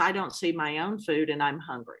because I don't see my own food and I'm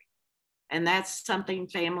hungry. And that's something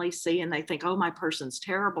families see and they think, oh, my person's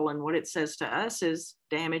terrible. And what it says to us is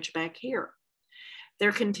damage back here.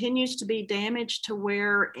 There continues to be damage to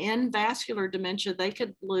where in vascular dementia, they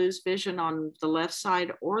could lose vision on the left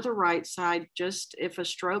side or the right side, just if a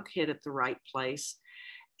stroke hit at the right place.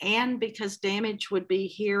 And because damage would be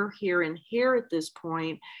here, here, and here at this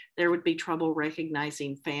point, there would be trouble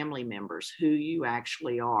recognizing family members, who you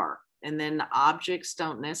actually are. And then objects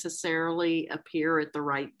don't necessarily appear at the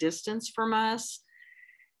right distance from us.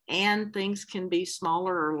 And things can be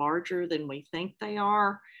smaller or larger than we think they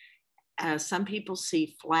are. Some people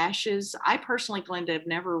see flashes. I personally, Glenda, have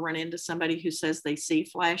never run into somebody who says they see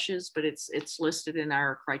flashes, but it's listed in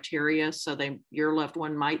our criteria. So your loved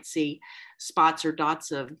one might see spots or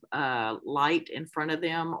dots of light in front of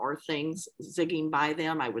them or things zigging by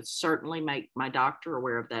them. I would certainly make my doctor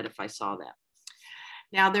aware of that if I saw that.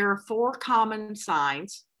 Now, there are 4 common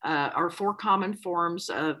signs or 4 common forms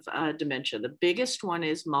of dementia. The biggest one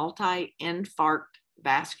is multi-infarct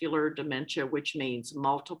vascular dementia, which means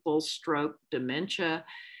multiple stroke dementia.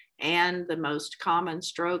 and the most common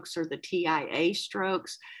strokes are the TIA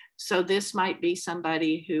strokes. So this might be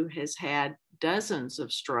somebody who has had dozens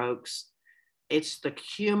of strokes. It's the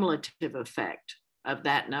cumulative effect of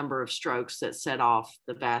that number of strokes that set off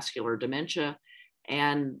the vascular dementia.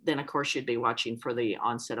 And then, of course, you'd be watching for the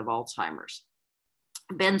onset of Alzheimer's.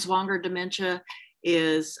 Binswanger dementia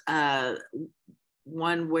is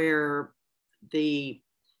one where the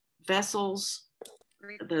vessels,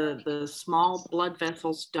 the small blood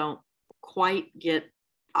vessels don't quite get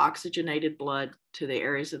oxygenated blood to the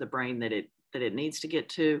areas of the brain that it needs to get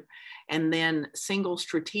to. And then single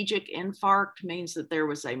strategic infarct means that there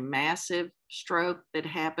was a massive stroke that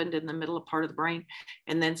happened in the middle part of the brain.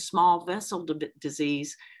 And then small vessel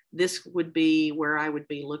disease, this would be where I would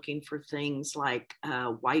be looking for things like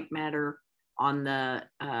white matter on the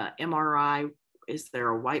MRI. Is there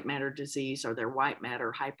a white matter disease? Are there white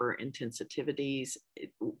matter hyperintensitivities?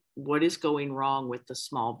 What is going wrong with the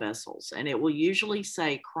small vessels? And it will usually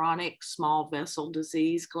say chronic small vessel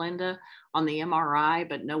disease, Glenda, on the MRI,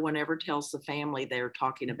 but no one ever tells the family they're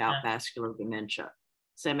talking about vascular dementia.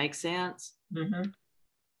 Does that make sense? Mm-hmm.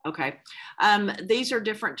 Okay. These are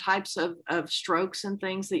different types of strokes and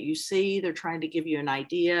things that you see. They're trying to give you an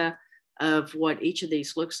idea of what each of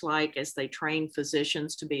these looks like as they train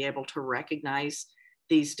physicians to be able to recognize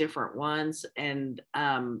these different ones. And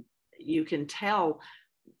you can tell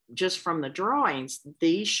just from the drawings,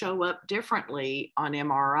 these show up differently on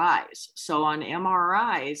MRIs. So on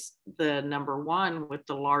MRIs, the number one with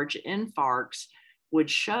the large infarcts would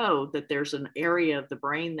show that there's an area of the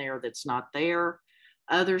brain there that's not there.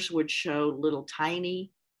 Others would show little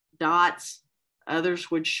tiny dots. Others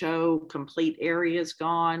would show complete areas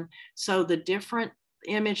gone. So the different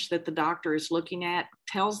image that the doctor is looking at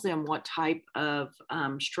tells them what type of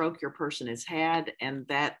stroke your person has had, and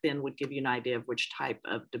that then would give you an idea of which type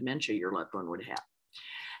of dementia your loved one would have.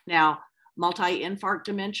 Now, multi-infarct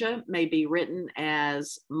dementia may be written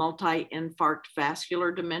as multi-infarct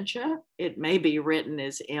vascular dementia. It may be written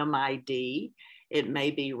as MID. It may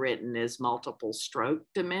be written as multiple stroke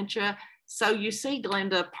dementia. So you see,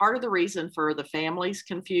 Glenda, part of the reason for the family's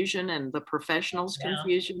confusion and the professionals'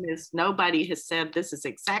 confusion is nobody has said this is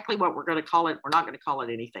exactly what we're going to call it. We're not going to call it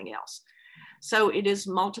anything else. So it is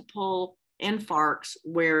multiple infarcts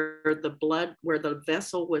where the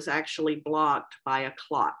vessel was actually blocked by a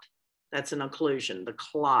clot. That's an occlusion, the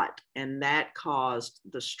clot, and that caused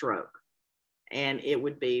the stroke. And it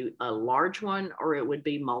would be a large one or it would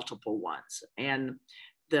be multiple ones. And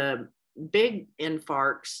the big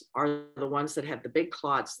infarcts are the ones that have the big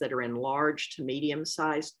clots that are in large to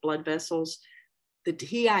medium-sized blood vessels. The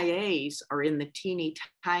TIAs are in the teeny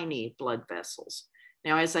tiny blood vessels.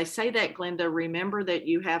 Now, as I say that, Glenda, remember that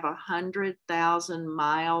you have 100,000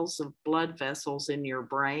 miles of blood vessels in your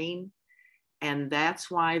brain. And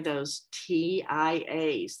that's why those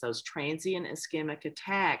TIAs, those transient ischemic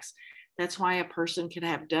attacks, that's why a person can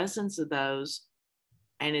have dozens of those.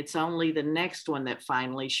 And it's only the next one that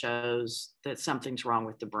finally shows that something's wrong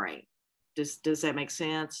with the brain. Does that make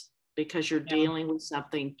sense? Because you're dealing with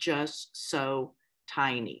something just so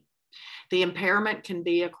tiny. The impairment can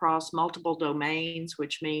be across multiple domains,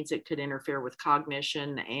 which means it could interfere with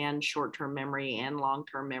cognition and short-term memory and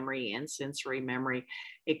long-term memory and sensory memory.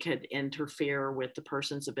 It could interfere with the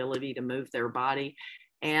person's ability to move their body.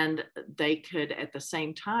 And they could, at the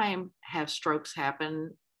same time, have strokes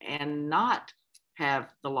happen and not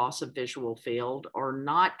have the loss of visual field or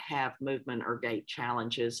not have movement or gait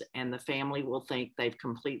challenges. And the family will think they've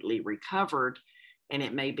completely recovered. And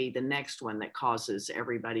it may be the next one that causes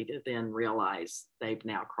everybody to then realize they've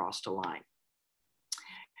now crossed a line.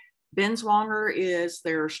 Binswanger is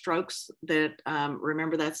there are strokes that,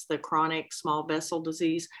 remember, that's the chronic small vessel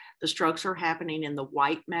disease. The strokes are happening in the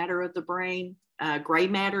white matter of the brain. Gray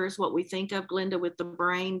matter is what we think of, Glenda, with the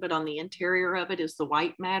brain, but on the interior of it is the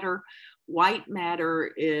white matter. White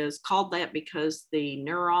matter is called that because the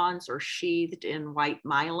neurons are sheathed in white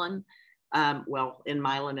myelin. In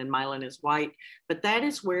myelin, and myelin is white, but that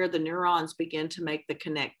is where the neurons begin to make the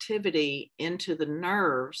connectivity into the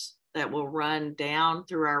nerves that will run down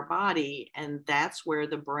through our body. And that's where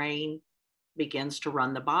the brain begins to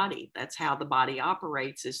run the body. That's how the body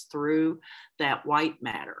operates, is through that white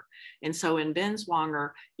matter. And so in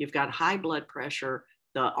Binswanger, you've got high blood pressure,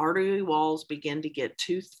 the artery walls begin to get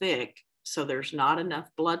too thick, so there's not enough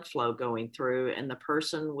blood flow going through, and the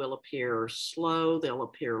person will appear slow, they'll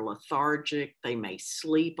appear lethargic, they may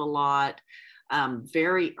sleep a lot.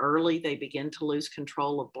 Very early, they begin to lose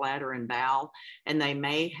control of bladder and bowel, and they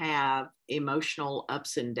may have emotional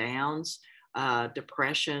ups and downs,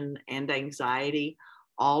 depression and anxiety,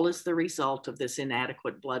 all as the result of this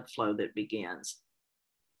inadequate blood flow that begins.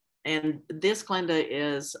 And this, Glenda,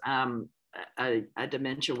 is a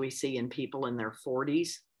dementia we see in people in their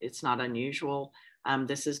 40s. It's not unusual.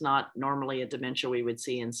 This is not normally a dementia we would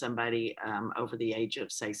see in somebody over the age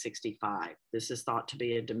of, say, 65. This is thought to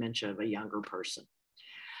be a dementia of a younger person.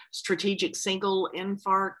 Strategic single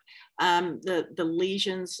infarct, the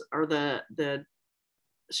lesions or the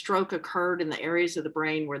stroke occurred in the areas of the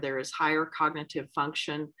brain where there is higher cognitive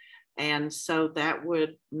function. And so that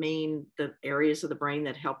would mean the areas of the brain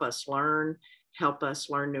that help us learn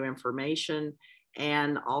new information,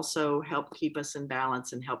 and also help keep us in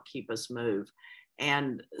balance and help keep us move.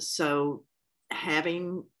 And so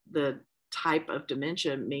having the type of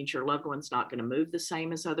dementia means your loved one's not going to move the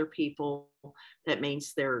same as other people. That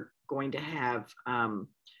means they're going to have, going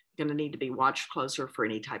to need to be watched closer for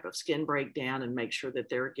any type of skin breakdown, and make sure that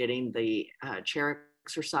they're getting the chair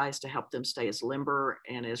exercise to help them stay as limber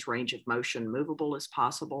and as range of motion movable as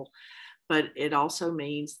possible. But it also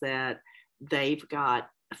means that they've got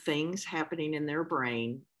things happening in their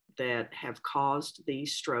brain that have caused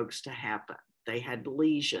these strokes to happen. They had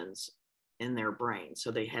lesions in their brain. So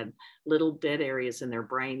they had little dead areas in their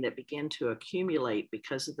brain that began to accumulate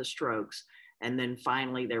because of the strokes. And then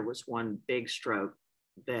finally, there was one big stroke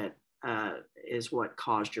that is what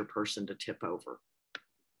caused your person to tip over.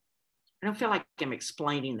 I don't feel like I'm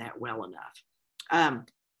explaining that well enough.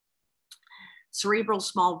 Cerebral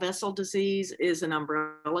small vessel disease is an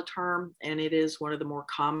umbrella term, and it is one of the more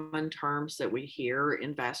common terms that we hear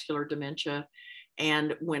in vascular dementia.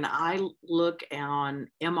 And when I look on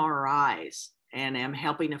MRIs and am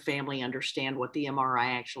helping a family understand what the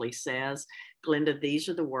MRI actually says, Glenda, these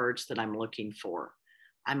are the words that I'm looking for.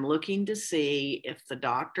 I'm looking to see if the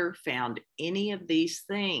doctor found any of these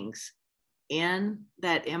things in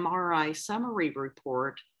that MRI summary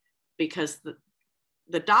report, because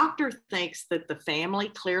the doctor thinks that the family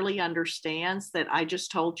clearly understands that I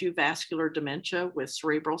just told you vascular dementia with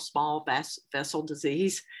cerebral small vessel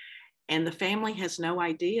disease, and the family has no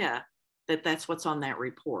idea that that's what's on that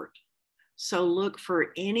report. So look for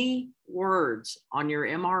any words on your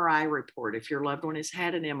MRI report. If your loved one has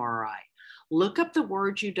had an MRI, look up the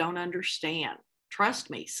words you don't understand. Trust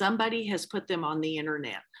me, somebody has put them on the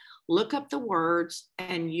internet. Look up the words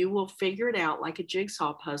and you will figure it out like a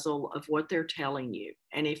jigsaw puzzle of what they're telling you.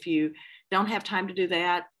 And if you don't have time to do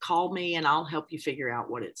that, call me and I'll help you figure out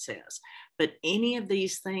what it says. But any of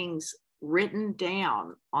these things written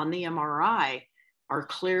down on the MRI are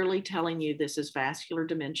clearly telling you this is vascular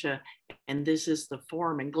dementia and this is the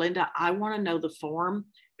form. And Glenda, I want to know the form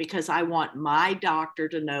because I want my doctor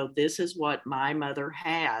to know this is what my mother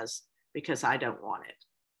has, because I don't want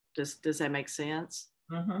it. Does that make sense?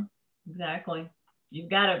 Mm-hmm. Exactly. You've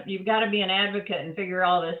got to be an advocate and figure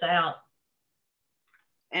all this out.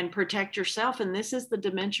 And protect yourself. And this is the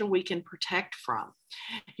dementia we can protect from.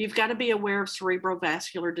 You've got to be aware of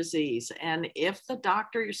cerebrovascular disease. And if the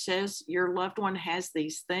doctor says your loved one has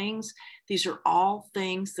these things, these are all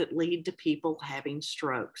things that lead to people having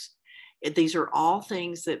strokes. These are all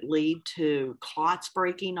things that lead to clots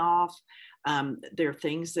breaking off. They're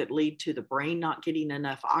things that lead to the brain not getting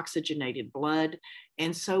enough oxygenated blood.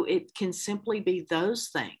 And so it can simply be those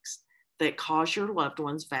things that cause your loved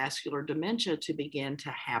one's vascular dementia to begin to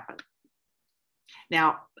happen.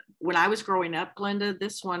 Now, when I was growing up, Glenda,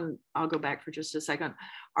 this one, I'll go back for just a second,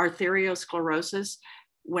 arteriosclerosis.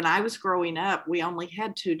 When I was growing up, we only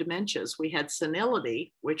had two dementias. We had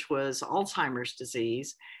senility, which was Alzheimer's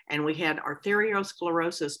disease, and we had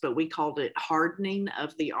arteriosclerosis, but we called it hardening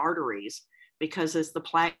of the arteries, because as the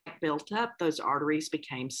plaque built up, those arteries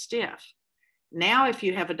became stiff. Now, if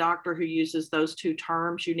you have a doctor who uses those two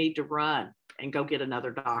terms, you need to run and go get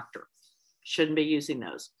another doctor. Shouldn't be using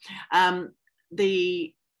those.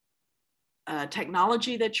 The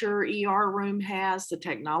technology that your ER room has, the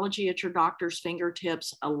technology at your doctor's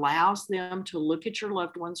fingertips allows them to look at your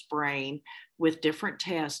loved one's brain with different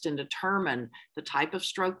tests and determine the type of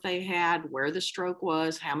stroke they had, where the stroke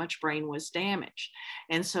was, how much brain was damaged.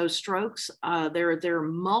 And so strokes, there are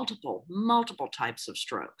multiple types of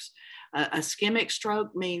strokes. Ischemic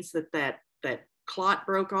stroke means that clot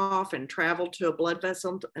broke off and traveled to a blood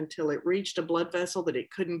vessel until it reached a blood vessel that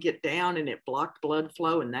it couldn't get down and it blocked blood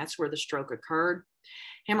flow, and that's where the stroke occurred.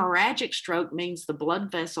 Hemorrhagic stroke means the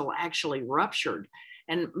blood vessel actually ruptured,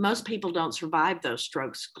 and most people don't survive those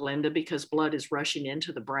strokes, Glenda, because blood is rushing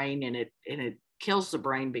into the brain and it kills the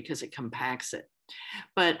brain because it compacts it.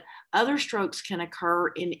 But other strokes can occur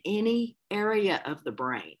in any area of the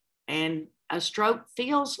brain, and a stroke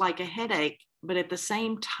feels like a headache. But at the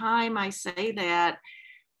same time, I say that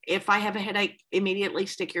if I have a headache, immediately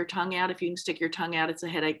stick your tongue out. If you can stick your tongue out, it's a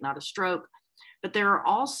headache, not a stroke. But there are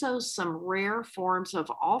also some rare forms of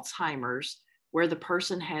Alzheimer's where the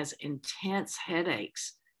person has intense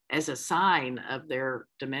headaches as a sign of their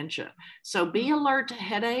dementia. So be alert to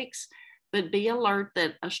headaches, but be alert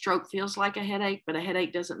that a stroke feels like a headache, but a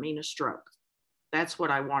headache doesn't mean a stroke. That's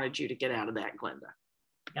what I wanted you to get out of that, Glenda.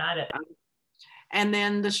 Got it. And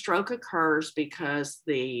then the stroke occurs because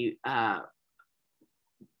the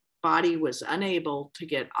body was unable to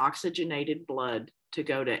get oxygenated blood to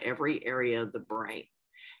go to every area of the brain.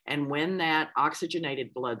 And when that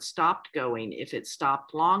oxygenated blood stopped going, if it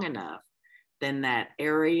stopped long enough, then that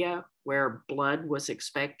area where blood was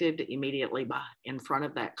expected immediately in front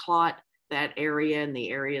of that clot, that area and the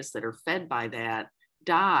areas that are fed by that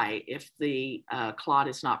die if the clot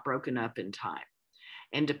is not broken up in time.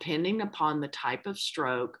 And depending upon the type of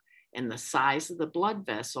stroke and the size of the blood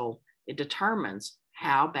vessel, it determines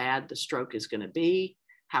how bad the stroke is going to be,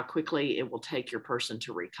 how quickly it will take your person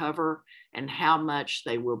to recover, and how much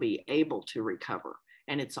they will be able to recover.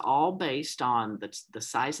 And it's all based on the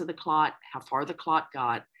size of the clot, how far the clot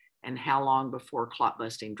got, and how long before clot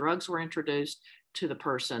busting drugs were introduced to the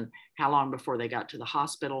person, how long before they got to the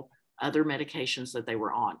hospital, other medications that they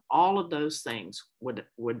were on. All of those things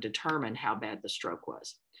would determine how bad the stroke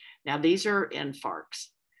was. Now, these are infarcts,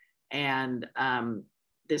 and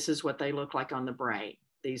this is what they look like on the brain.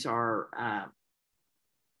 These are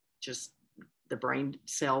just the brain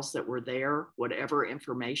cells that were there, whatever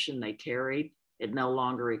information they carried, it no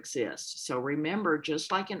longer exists. So remember,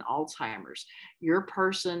 just like in Alzheimer's, your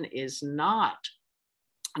person is not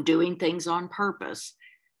doing things on purpose,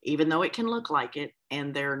 even though it can look like it,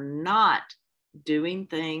 and they're not doing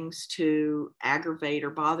things to aggravate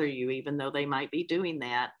or bother you, even though they might be doing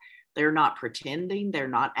that. They're not pretending, they're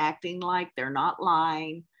not acting like, they're not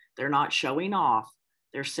lying, they're not showing off.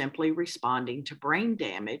 They're simply responding to brain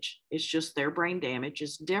damage. It's just their brain damage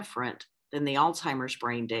is different than the Alzheimer's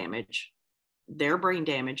brain damage. Their brain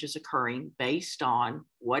damage is occurring based on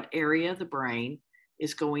what area of the brain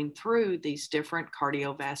is going through these different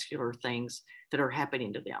cardiovascular things that are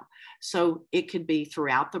happening to them. So it could be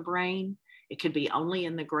throughout the brain. It could be only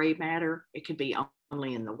in the gray matter. It could be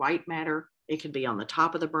only in the white matter. It could be on the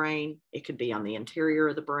top of the brain. It could be on the interior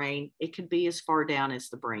of the brain. It could be as far down as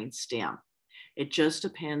the brain stem. It just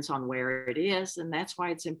depends on where it is. And that's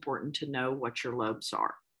why it's important to know what your lobes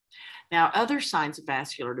are. Now, other signs of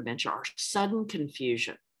vascular dementia are sudden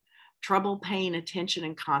confusion, trouble paying attention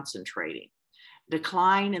and concentrating,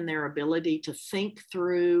 decline in their ability to think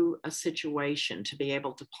through a situation, to be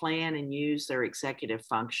able to plan and use their executive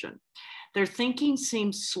function. Their thinking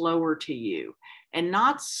seems slower to you, and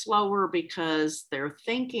not slower because they're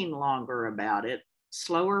thinking longer about it,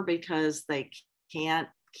 slower because they can't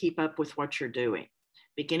keep up with what you're doing.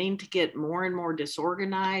 Beginning to get more and more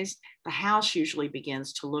disorganized, the house usually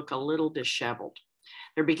begins to look a little disheveled.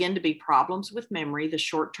 There begin to be problems with memory. The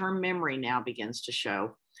short-term memory now begins to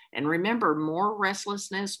show. And remember, more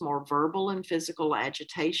restlessness, more verbal and physical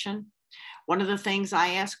agitation. One of the things I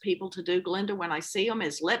ask people to do, Glenda, when I see them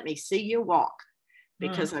is let me see you walk,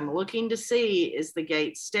 because I'm looking to see, is the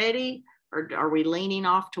gait steady or are we leaning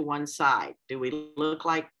off to one side? Do we look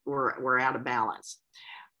like we're out of balance?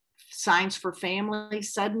 Signs for family,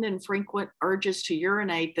 sudden and frequent urges to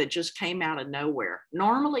urinate that just came out of nowhere.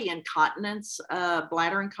 Normally incontinence,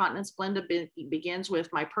 bladder incontinence, Glenda, begins with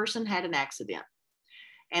my person had an accident.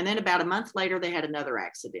 And then about a month later, they had another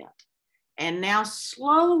accident. And now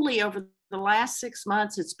slowly over the last 6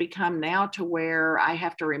 months, it's become now to where I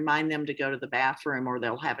have to remind them to go to the bathroom or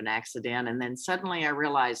they'll have an accident. And then suddenly I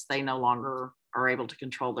realize they no longer are able to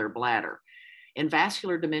control their bladder. In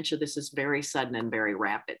vascular dementia, this is very sudden and very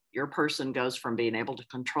rapid. Your person goes from being able to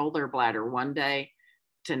control their bladder one day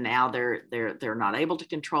to now they're not able to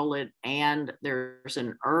control it, and there's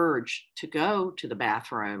an urge to go to the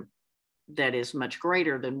bathroom that is much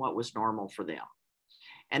greater than what was normal for them.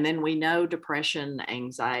 And then we know depression,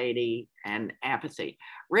 anxiety, and apathy.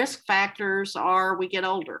 Risk factors are we get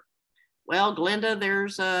older. Well, Glenda,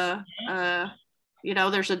 there's a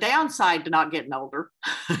downside to not getting older.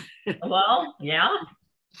 Well, yeah.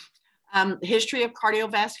 History of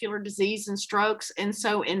cardiovascular disease and strokes. And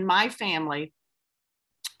so in my family,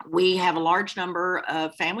 we have a large number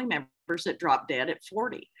of family members that dropped dead at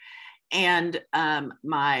 40. And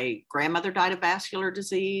my grandmother died of vascular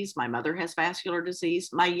disease. My mother has vascular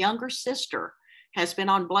disease. My younger sister has been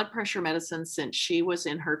on blood pressure medicine since she was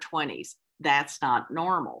in her 20s. That's not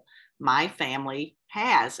normal. My family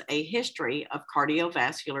has a history of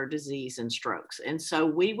cardiovascular disease and strokes. And so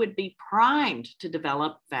we would be primed to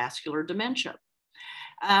develop vascular dementia.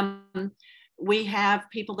 We have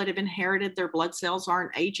people that have inherited their blood cells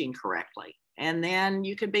aren't aging correctly. And then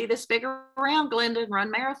you could be this big around, Glenda, and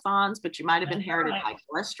run marathons, but you might have inherited right. high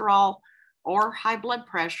cholesterol or high blood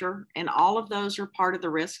pressure. And all of those are part of the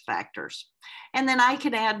risk factors. And then I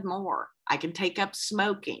can add more. I can take up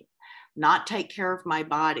smoking, not take care of my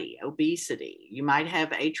body, obesity. You might have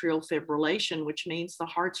atrial fibrillation, which means the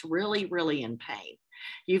heart's really, really in pain.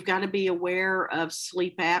 You've got to be aware of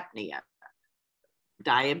sleep apnea.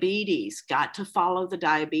 Diabetes, got to follow the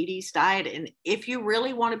diabetes diet. And if you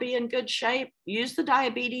really want to be in good shape, use the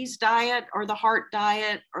diabetes diet or the heart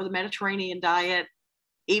diet or the Mediterranean diet.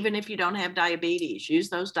 Even if you don't have diabetes, use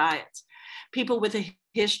those diets. People with a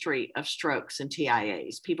history of strokes and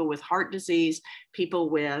TIAs, people with heart disease, people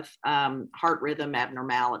with heart rhythm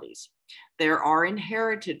abnormalities. There are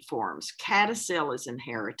inherited forms. CADASIL is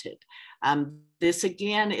inherited. This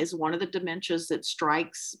again is one of the dementias that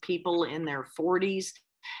strikes people in their 40s.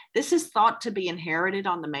 This is thought to be inherited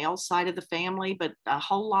on the male side of the family, but a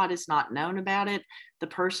whole lot is not known about it. The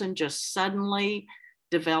person just suddenly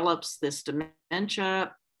develops this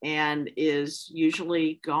dementia and is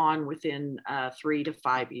usually gone within 3 to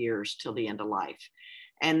 5 years till the end of life.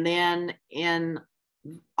 And then in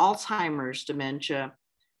Alzheimer's dementia,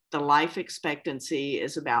 the life expectancy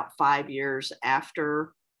is about 5 years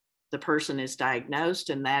after the person is diagnosed,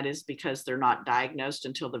 and that is because they're not diagnosed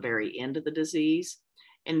until the very end of the disease.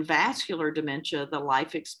 In vascular dementia, the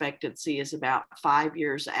life expectancy is about 5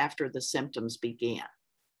 years after the symptoms began.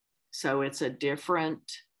 So it's a different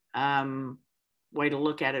way to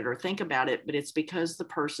look at it or think about it, but it's because the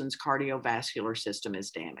person's cardiovascular system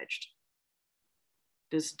is damaged.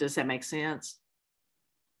 Does that make sense?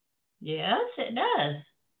 Yes, it does.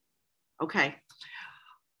 Okay.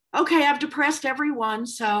 Okay, I've depressed everyone,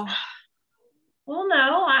 so. Well,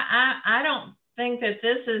 no, I don't think that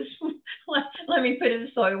this is, let me put it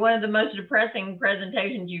this way, one of the most depressing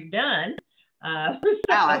presentations you've done. Wow,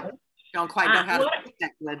 I don't quite know how to put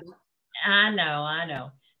that, Linda. I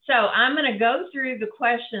know. So I'm going to go through the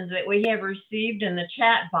questions that we have received in the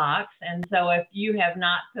chat box. And so if you have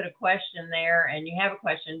not put a question there and you have a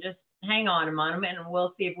question, just hang on a moment and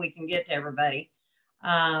we'll see if we can get to everybody.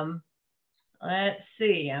 Let's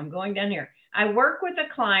see, I'm going down here. I work with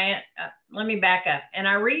a client, let me back up, and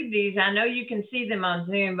I read these. I know you can see them on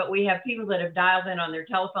Zoom, but we have people that have dialed in on their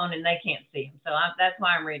telephone and they can't see them. So that's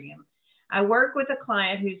why I'm reading them. I work with a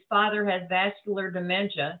client whose father has vascular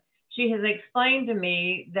dementia. She has explained to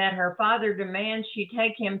me that her father demands she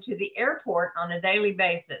take him to the airport on a daily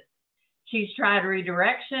basis. She's tried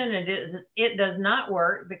redirection and it does not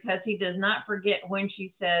work because he does not forget when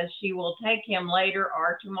she says she will take him later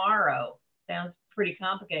or tomorrow. Sounds pretty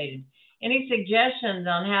complicated. Any suggestions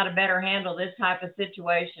on how to better handle this type of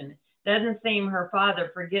situation? Doesn't seem her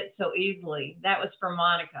father forgets so easily. That was from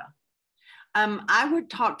Monica. I would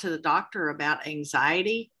talk to the doctor about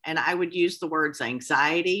anxiety, and I would use the words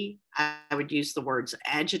anxiety. I would use the words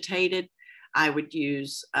agitated. I would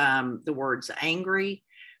use the words angry,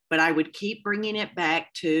 but I would keep bringing it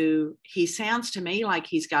back to, he sounds to me like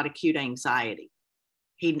he's got acute anxiety.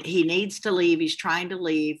 He needs to leave. He's trying to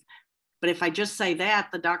leave. But if I just say that,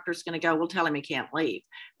 the doctor's going to go, well, tell him he can't leave.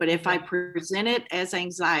 But if I present it as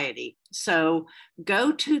anxiety, so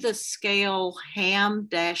go to the scale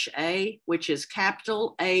HAM-A, which is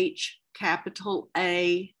capital H, capital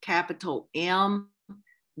A, capital M,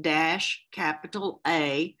 dash, capital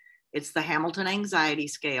A. It's the Hamilton Anxiety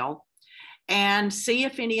Scale. And see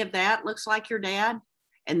if any of that looks like your dad.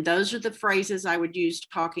 And those are the phrases I would use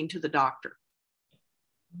talking to the doctor.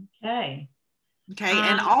 Okay. Okay,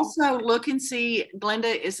 and also look and see,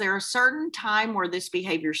 Glenda, is there a certain time where this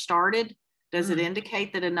behavior started? Does it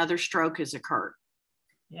indicate that another stroke has occurred?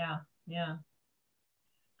 Yeah.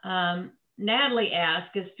 Natalie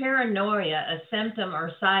asked, is paranoia a symptom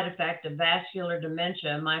or side effect of vascular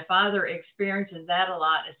dementia? My father experiences that a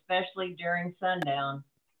lot, especially during sundown.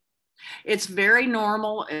 It's very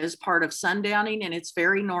normal as part of sundowning, and it's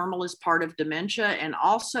very normal as part of dementia. And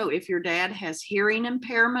also, if your dad has hearing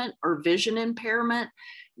impairment or vision impairment,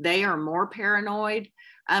 they are more paranoid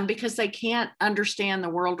because they can't understand the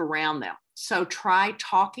world around them. So try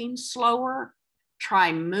talking slower,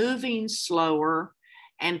 try moving slower,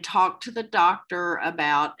 and talk to the doctor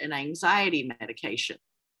about an anxiety medication.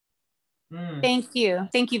 Thank you.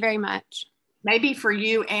 Thank you very much. Maybe for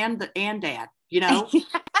you and dad, you know.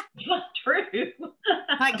 True.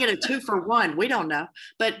 Might get a 2-for-1. We don't know,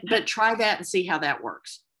 but try that and see how that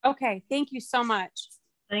works. Okay. Thank you so much.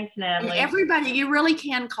 Thanks, Natalie. And everybody, you really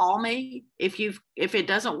can call me if it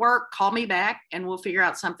doesn't work. Call me back and we'll figure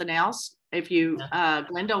out something else. If you,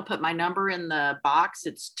 Glenda will put my number in the box.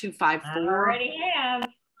 It's 254. I already have.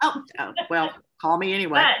 Well, call me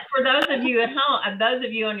anyway. But for those of you at home, those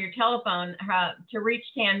of you on your telephone, to reach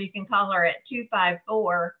Tam, you can call her at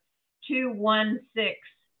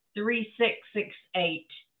 254-216-3668.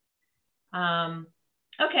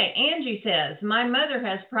 Okay, Angie says, my mother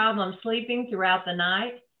has problems sleeping throughout the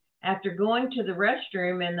night. After going to the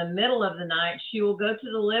restroom in the middle of the night, she will go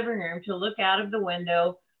to the living room to look out of the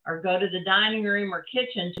window or go to the dining room or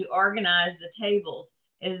kitchen to organize the tables.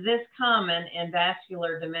 Is this common in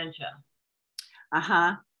vascular dementia?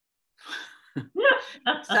 Uh-huh.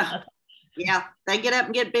 So, yeah, they get up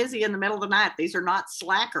and get busy in the middle of the night. These are not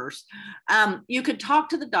slackers. You could talk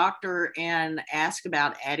to the doctor and ask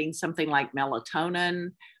about adding something like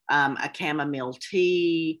melatonin, a chamomile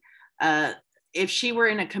tea. If she were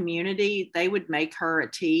in a community, they would make her a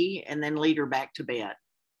tea and then lead her back to bed.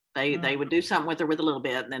 They would do something with her with a little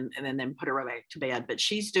bit and then put her back to bed. But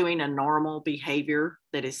she's doing a normal behavior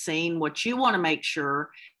that is seen. What you want to make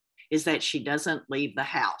sure is that she doesn't leave the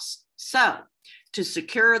house. So to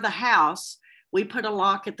secure the house, we put a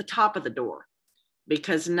lock at the top of the door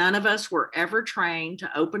because none of us were ever trained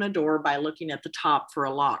to open a door by looking at the top for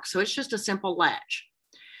a lock. So it's just a simple latch.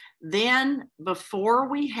 Then before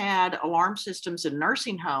we had alarm systems in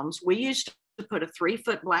nursing homes, we used to put a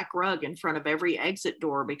 3-foot black rug in front of every exit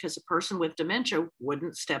door because a person with dementia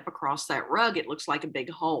wouldn't step across that rug. It looks like a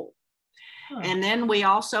big hole. And then we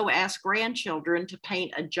also ask grandchildren to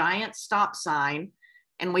paint a giant stop sign,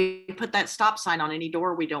 and we put that stop sign on any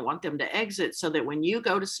door we don't want them to exit so that when you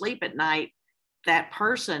go to sleep at night, that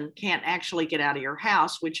person can't actually get out of your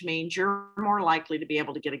house, which means you're more likely to be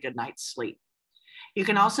able to get a good night's sleep. You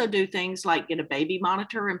can also do things like get a baby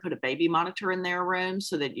monitor and put a baby monitor in their room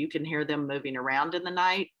so that you can hear them moving around in the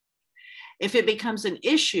night. If it becomes an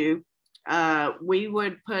issue, we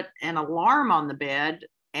would put an alarm on the bed.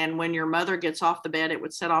 And when your mother gets off the bed, it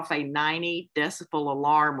would set off a 90 decibel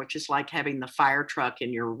alarm, which is like having the fire truck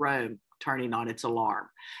in your room turning on its alarm.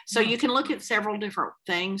 So you can look at several different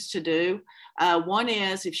things to do. One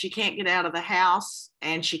is if she can't get out of the house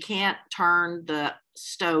and she can't turn the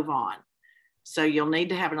stove on. So you'll need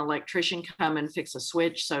to have an electrician come and fix a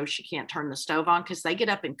switch so she can't turn the stove on because they get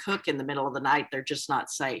up and cook in the middle of the night. They're just not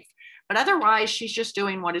safe. But otherwise, she's just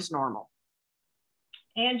doing what is normal.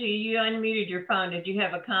 Angie, you unmuted your phone. Did you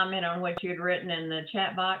have a comment on what you had written in the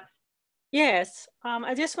chat box? Yes,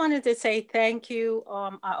 I just wanted to say thank you.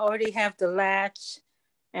 I already have the latch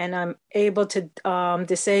and I'm able to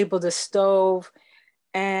disable the stove.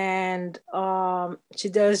 And she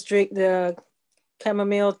does drink the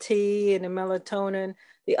chamomile tea and the melatonin.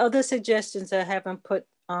 The other suggestions I haven't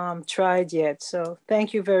tried yet. So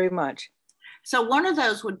thank you very much. So one of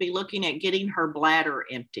those would be looking at getting her bladder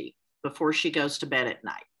empty before she goes to bed at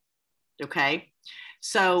night. Okay.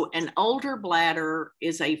 So an older bladder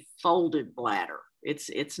is a folded bladder.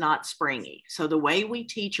 It's not springy. So the way we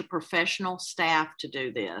teach a professional staff to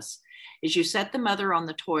do this is you set the mother on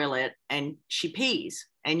the toilet and she pees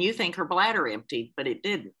and you think her bladder emptied, but it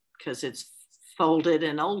didn't because it's folded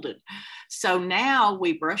and olded. So now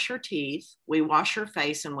we brush her teeth, we wash her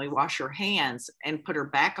face and we wash her hands and put her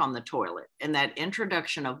back on the toilet. And that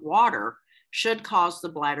introduction of water should cause the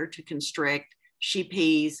bladder to constrict. She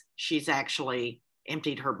pees, she's actually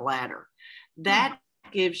emptied her bladder. That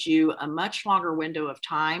gives you a much longer window of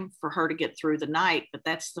time for her to get through the night, but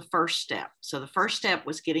that's the first step. So the first step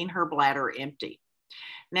was getting her bladder empty.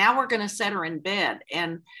 Now we're going to set her in bed.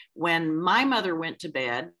 And when my mother went to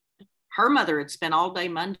bed, her mother had spent all day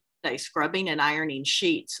Monday scrubbing and ironing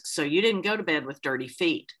sheets. So you didn't go to bed with dirty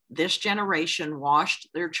feet. This generation washed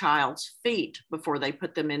their child's feet before they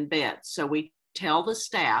put them in bed. So we tell the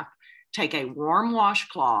staff, take a warm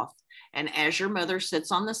washcloth, and as your mother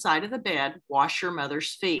sits on the side of the bed, wash your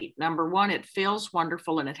mother's feet. Number one, it feels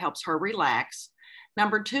wonderful and it helps her relax.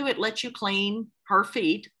 Number two, it lets you clean her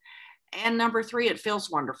feet. And number three, it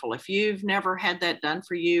feels wonderful. If you've never had that done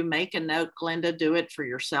for you, make a note, Glenda, do it for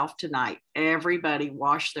yourself tonight. Everybody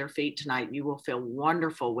wash their feet tonight. You will feel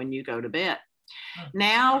wonderful when you go to bed.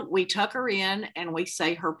 Now we tuck her in and we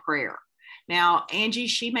say her prayer. Now, Angie,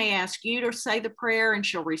 she may ask you to say the prayer and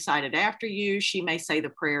she'll recite it after you. She may say the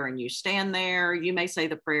prayer and you stand there. You may say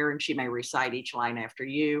the prayer and she may recite each line after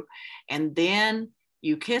you. And then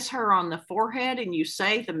you kiss her on the forehead and you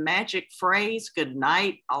say the magic phrase, good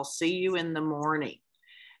night, I'll see you in the morning.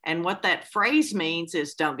 And what that phrase means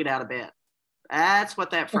is don't get out of bed. That's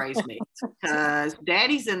what that phrase means. Because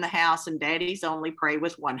daddy's in the house and daddy's only pray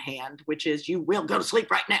with one hand, which is you will go to sleep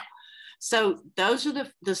right now. So those are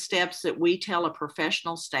the steps that we tell a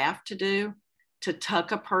professional staff to do to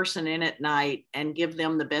tuck a person in at night and give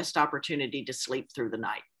them the best opportunity to sleep through the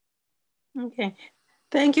night. Okay.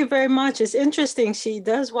 Thank you very much. It's interesting. She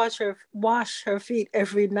does wash her feet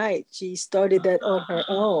every night. She started that on her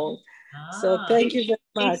own. So thank you very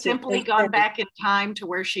much. She's simply gone back in time to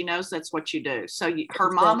where she knows that's what you do. So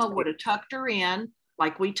her mama would have tucked her in,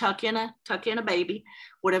 like we tuck in a baby,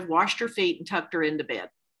 would have washed her feet and tucked her into bed.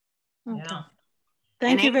 Okay. Yeah.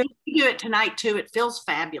 Thank you very much. You do it tonight too. It feels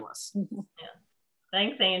fabulous. Yeah.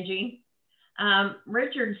 Thanks, Angie.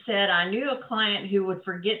 Richard said, I knew a client who would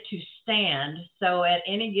forget to stand, so at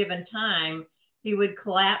any given time, he would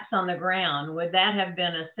collapse on the ground. Would that have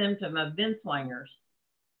been a symptom of Binswanger's?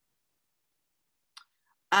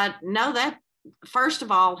 No, that, first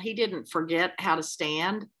of all, he didn't forget how to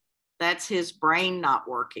stand. That's his brain not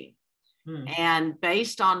working. And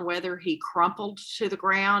based on whether he crumpled to the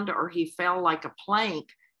ground or he fell like a plank,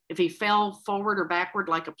 if he fell forward or backward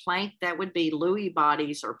like a plank, that would be Lewy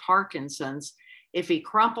bodies or Parkinson's. If he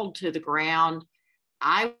crumpled to the ground,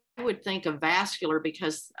 I would think of vascular,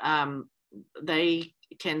 because they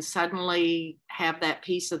can suddenly have that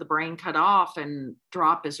piece of the brain cut off and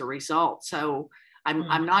drop as a result. So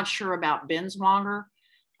I'm not sure about Binswanger,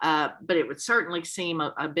 but it would certainly seem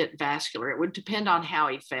a bit vascular. It would depend on how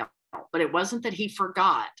he fell, but it wasn't that he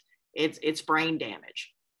forgot. It's brain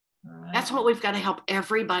damage. Right. That's what we've got to help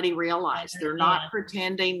everybody realize. They're not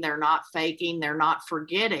pretending, they're not faking, they're not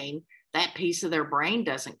forgetting. That piece of their brain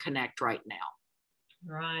doesn't connect right now.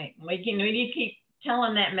 Right. We need to keep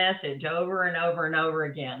telling that message over and over and over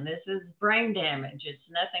again. This is brain damage. It's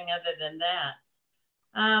nothing other than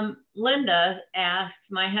that. Linda asks,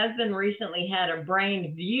 my husband recently had a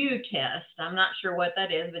brain view test. I'm not sure what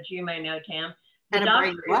that is, but you may know, Tam. And a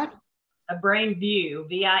brain what? A brain view,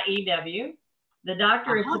 VIEW. The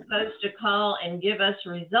doctor is supposed to call and give us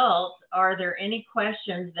results. Are there any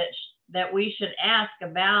questions that we should ask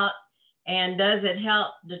about? And does it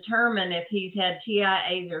help determine if he's had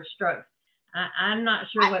TIAs or strokes? I'm not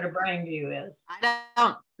sure what a brain view is. I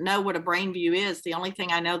don't know what a brain view is. The only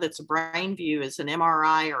thing I know that's a brain view is an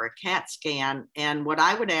MRI or a CAT scan. And what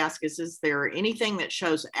I would ask is there anything that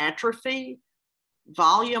shows atrophy,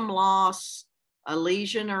 volume loss, a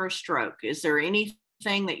lesion, or a stroke? Is there anything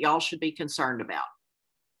that y'all should be concerned about?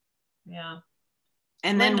 Yeah.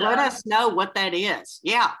 And then Linda, let us know what that is.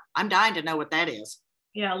 Yeah, I'm dying to know what that is.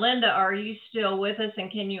 Yeah, Linda, are you still with us?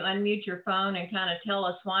 And can you unmute your phone and kind of tell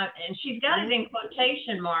us why? And she's got it in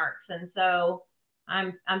quotation marks. And so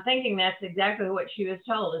I'm thinking that's exactly what she was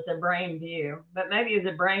told. It's a brain view, but maybe it's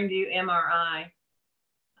a brain view MRI.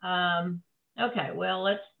 Okay, well,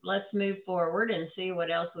 let's move forward and see what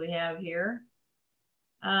else we have here.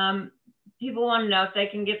 People want to know if they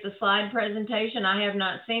can get the slide presentation. I have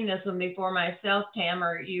not seen this one before myself, Tam.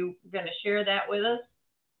 Are you going to share that with us?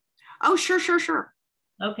 Oh, sure.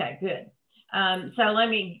 Okay, good. So let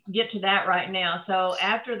me get to that right now. So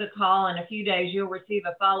after the call in a few days, you'll receive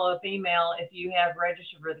a follow-up email if you have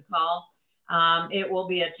registered for the call. It will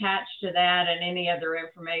be attached to that and any other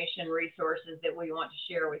information, resources that we want to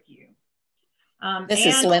share with you. This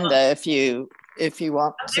is Linda, if you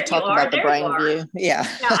want to talk about the brain view. Yeah,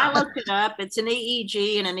 I looked it up. It's an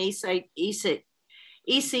EEG and an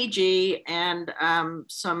ECG and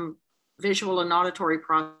some visual and auditory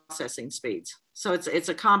processing speeds. So it's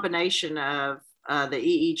a combination of the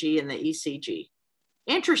EEG and the ECG.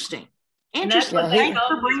 Interesting. Thanks for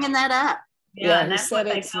bringing that up. Yeah, he said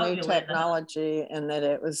it's new technology and that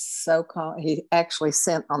it was he actually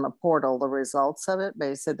sent on the portal the results of it, but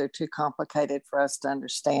he said they're too complicated for us to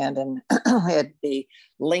understand and it'd be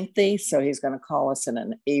lengthy. So he's going to call us in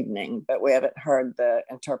an evening, but we haven't heard the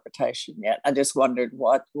interpretation yet. I just wondered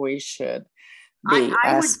what we should be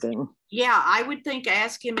asking. I would think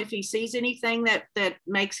ask him if he sees anything that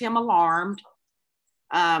makes him alarmed.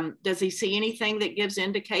 Does he see anything that gives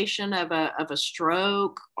indication of a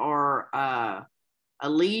stroke or a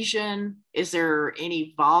lesion? Is there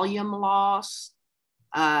any volume loss?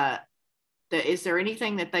 Is there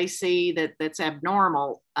anything that they see that's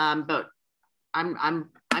abnormal? But I'm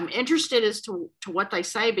interested as to what they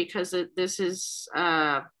say, because this is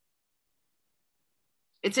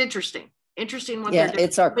it's interesting. What they're doing.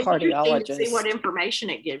 It's our cardiologist. To see what information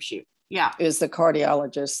it gives you. Yeah, it was the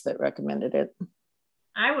cardiologist that recommended it.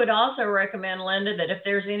 I would also recommend, Linda, that if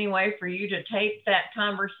there's any way for you to tape that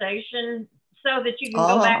conversation so that you can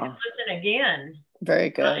go back and listen again. Very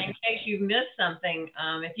good. In case you've missed something.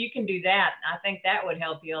 If you can do that, I think that would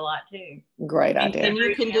help you a lot too. Great idea. And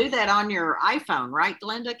you can do that on your iPhone, right,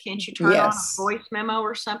 Linda? Can't you turn on a voice memo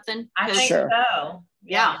or something? I think so.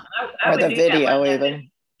 Yeah. I or the video even.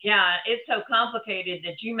 Yeah, it's so complicated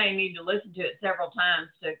that you may need to listen to it several times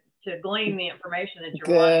to glean the information that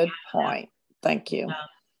you're wanting. Good point. Thank you.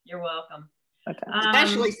 You're welcome. Okay.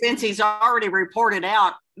 Especially since he's already reported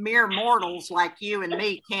out mere mortals like you and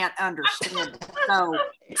me can't understand it. So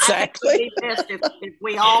exactly. I think it'd be best if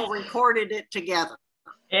we all recorded it together.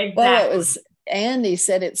 Exactly. Well, it was, Andy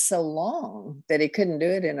said it's so long that he couldn't do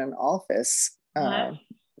it in an office.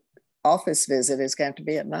 Office visit is going to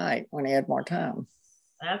be at night when he had more time.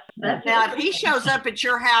 That's now, if he shows up at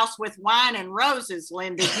your house with wine and roses,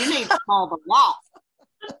 Linda, you need to call the law.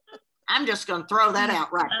 I'm just going to throw that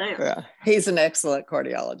out right there. Yeah, he's an excellent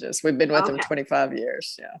cardiologist. We've been with him 25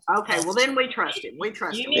 years. Yeah. Okay, well then we trust him. We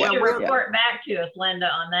trust him. You need to report back to us, Linda,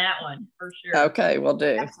 on that one for sure. Okay, we'll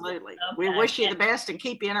do. Absolutely. Okay. We wish you the best and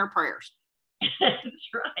keep you in our prayers. That's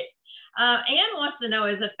right. Anne wants to know,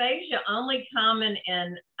 is aphasia only common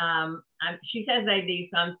in, she says AD,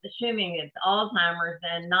 so I'm assuming it's Alzheimer's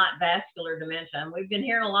and not vascular dementia. And we've been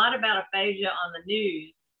hearing a lot about aphasia on the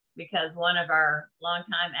news because one of our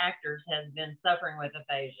longtime actors has been suffering with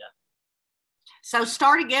aphasia. So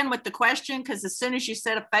start again with the question, because as soon as you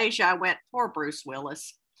said aphasia, I went, poor Bruce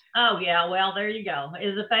Willis. Oh, yeah, well, there you go.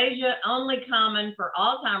 Is aphasia only common for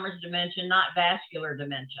Alzheimer's dementia, not vascular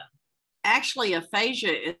dementia? Actually,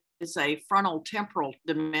 aphasia is a frontal temporal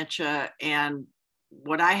dementia, and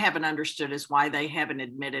what I haven't understood is why they haven't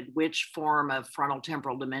admitted which form of frontal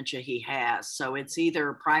temporal dementia he has. So it's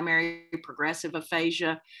either primary progressive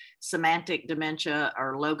aphasia, semantic dementia,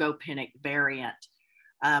 or logopenic variant,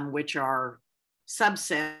 which are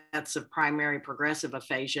subsets of primary progressive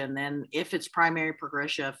aphasia. And then if it's primary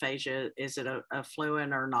progressive aphasia, is it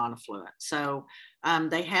affluent or non-affluent? So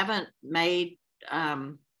they haven't made,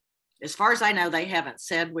 as far as I know, they haven't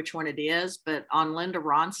said which one it is, but on Linda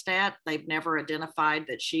Ronstadt, they've never identified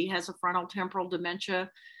that she has a frontal temporal dementia.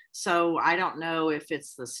 So I don't know if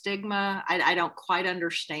it's the stigma. I don't quite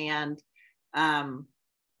understand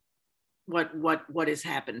what has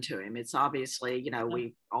happened to him. It's obviously,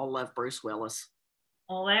 we all love Bruce Willis.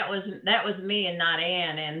 Well, that was me and not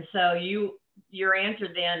Ann. And so your answer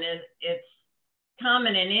then is it's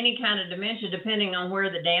common in any kind of dementia depending on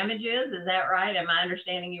where the damage is. Is that right? Am I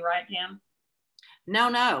understanding you right, Tim?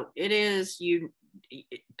 No, it is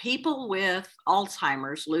people with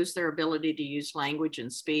Alzheimer's lose their ability to use language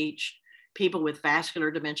and speech. People with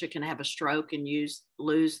vascular dementia can have a stroke and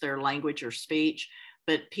lose their language or speech,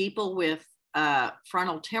 but people with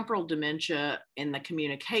frontal temporal dementia in the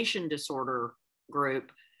communication disorder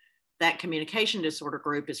group, that communication disorder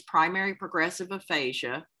group is primary progressive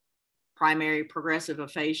aphasia,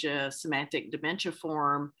 semantic dementia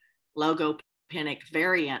form, logopenic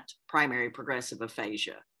variant primary progressive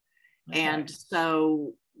aphasia. Okay. And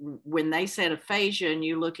so when they said aphasia and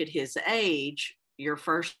you look at his age, your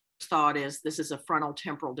first thought is this is a frontal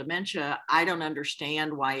temporal dementia. I don't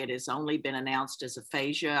understand why it has only been announced as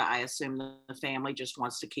aphasia. I assume the family just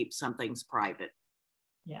wants to keep some things private.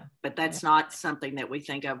 Yeah. But that's not something that we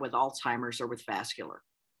think of with Alzheimer's or with vascular.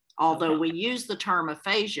 Although we use the term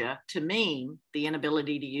aphasia to mean the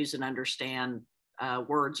inability to use and understand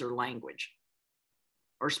words or language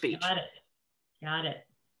or speech. Got it.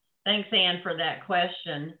 Thanks, Anne, for that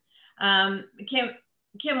question.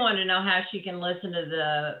 Kim wanted to know how she can listen to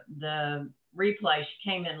the replay. She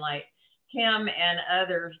came in late. Kim and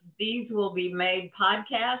others, these will be made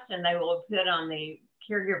podcasts and they will put on the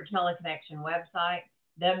Caregiver Teleconnection website,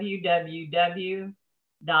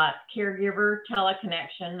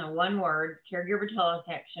 www.caregiverteleconnection, one word,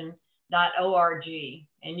 caregiverteleconnection.org.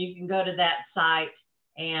 And you can go to that site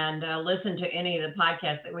and listen to any of the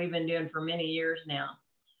podcasts that we've been doing for many years now.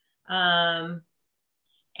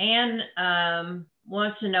 Anne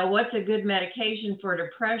wants to know, what's a good medication for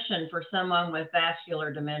depression for someone with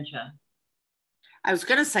vascular dementia? I was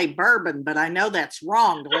going to say bourbon, but I know that's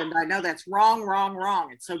wrong, Linda. I know that's wrong.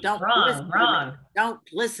 And so don't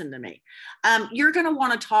listen to me. You're going to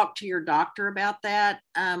want to talk to your doctor about that.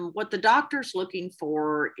 What the doctor's looking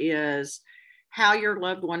for is how your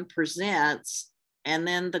loved one presents, and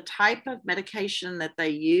then the type of medication that they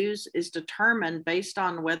use is determined based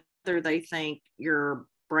on whether they think your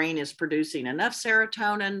brain is producing enough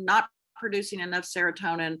serotonin, not producing enough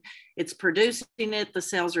serotonin, it's producing it, the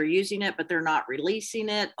cells are using it, but they're not releasing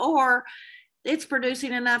it, or it's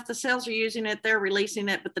producing enough, the cells are using it, they're releasing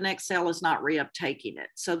it, but the next cell is not reuptaking it.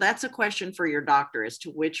 So that's a question for your doctor as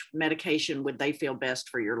to which medication would they feel best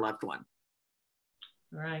for your loved one.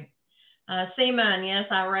 Right. Seema, and yes,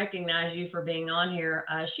 I recognize you for being on here.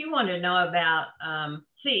 She wanted to know about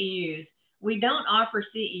CEUs. We don't offer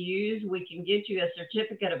CEUs. We can get you a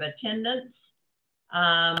certificate of attendance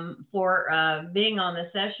for being on the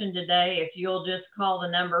session today. If you'll just call the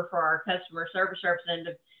number for our customer service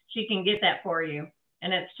representative, she can get that for you.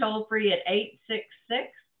 And it's toll free at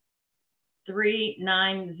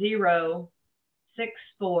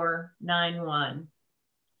 6491.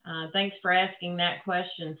 Thanks for asking that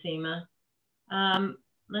question, Seema.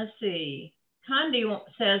 Let's see. Condi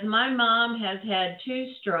says, my mom has had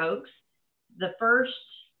 2 strokes, the first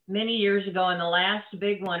many years ago and the last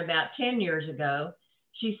big one about 10 years ago.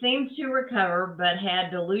 She seems to recover, but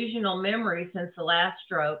had delusional memory since the last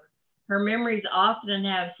stroke. Her memories often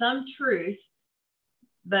have some truth,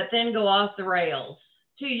 but then go off the rails.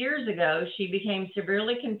 2 years ago, she became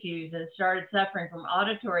severely confused and started suffering from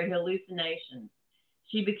auditory hallucinations.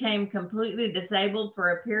 She became completely disabled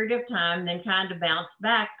for a period of time, then kind of bounced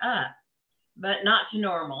back up, but not to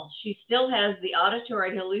normal. She still has the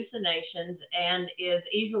auditory hallucinations and is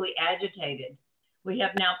easily agitated. We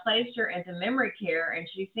have now placed her into memory care and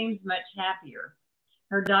she seems much happier.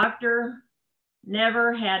 Her doctor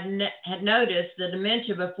never had noticed the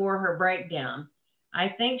dementia before her breakdown. I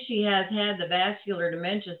think she has had the vascular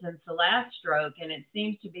dementia since the last stroke, and it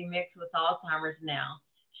seems to be mixed with Alzheimer's now.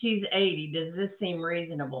 She's 80. Does this seem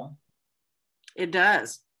reasonable? It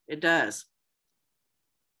does. It does.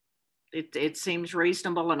 It seems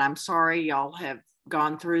reasonable, and I'm sorry y'all have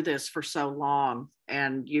gone through this for so long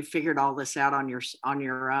and you figured all this out on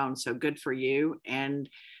your own. So good for you. And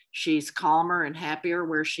she's calmer and happier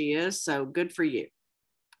where she is. So good for you.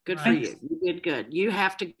 Good for you. You did good. You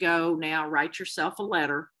have to go now, write yourself a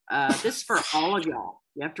letter. This is for all of y'all.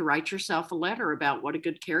 You have to write yourself a letter about what a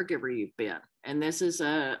good caregiver you've been. And this is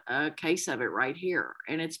a case of it right here.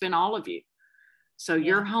 And it's been all of you. So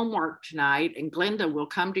your homework tonight, and Glenda will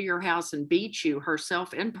come to your house and beat you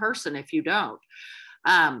herself in person if you don't.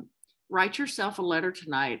 Write yourself a letter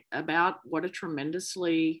tonight about what a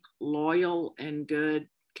tremendously loyal and good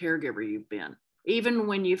caregiver you've been. Even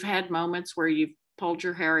when you've had moments where you've pulled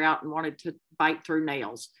your hair out and wanted to bite through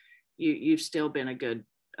nails, you've still been a good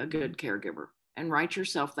caregiver. And write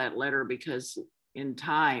yourself that letter, because in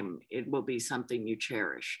time it will be something you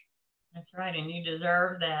cherish. That's right, and you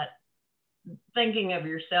deserve that, thinking of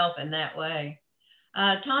yourself in that way.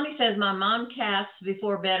 Tawny says, my mom casts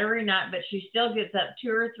before bed every night, but she still gets up 2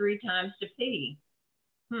 or 3 times to pee.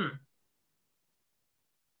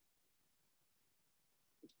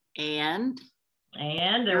 And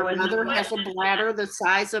your mother has a bladder the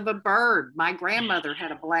size of a bird. My grandmother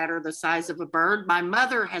had a bladder the size of a bird. My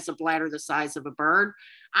mother has a bladder the size of a bird.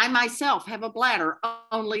 I myself have a bladder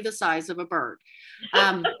only the size of a bird.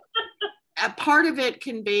 A part of it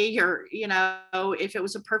can be if it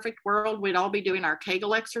was a perfect world, we'd all be doing our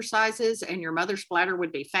Kegel exercises and your mother's bladder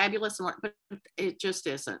would be fabulous, but it just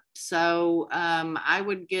isn't. So I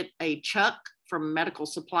would get a chuck from a medical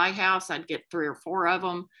supply house. I'd get 3 or 4 of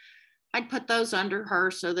them. I'd put those under her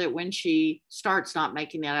so that when she starts not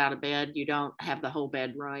making that out of bed, you don't have the whole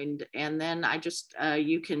bed ruined. And then I just,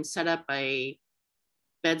 you can set up a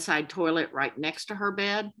bedside toilet right next to her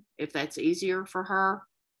bed if that's easier for her.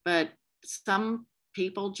 But some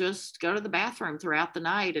people just go to the bathroom throughout the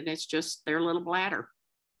night and it's just their little bladder.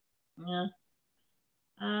 Yeah.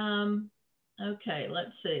 Okay,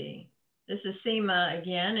 let's see. This is Seema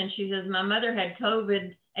again, and she says, my mother had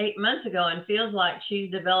COVID 8 months ago and feels like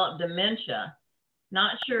she's developed dementia.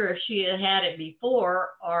 Not sure if she had it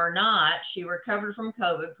before or not. She recovered from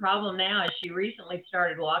COVID. Problem now is she recently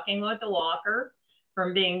started walking with a walker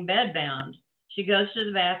from being bedbound. She goes to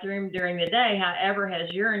the bathroom during the day, however, has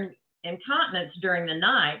urine incontinence during the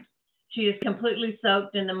night. She is completely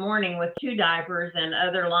soaked in the morning with 2 diapers and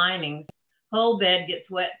other linings. Whole bed gets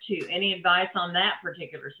wet too. Any advice on that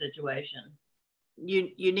particular situation?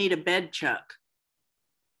 You need a bed chuck.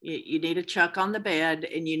 You need a chuck on the bed,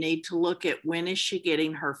 and you need to look at when is she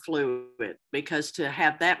getting her fluid, because to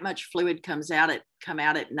have that much fluid come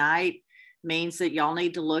out at night means that y'all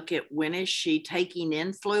need to look at when is she taking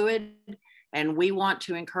in fluid. And we want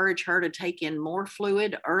to encourage her to take in more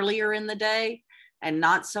fluid earlier in the day and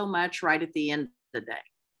not so much right at the end of the day.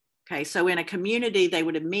 Okay, so in a community, they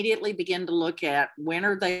would immediately begin to look at when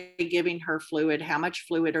are they giving her fluid, how much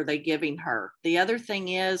fluid are they giving her. The other thing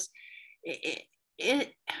is,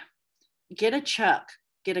 get a chuck,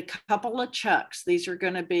 get a couple of chucks. These are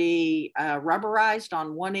going to be rubberized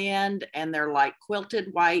on one end, and they're like quilted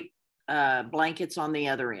white blankets on the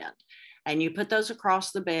other end. And you put those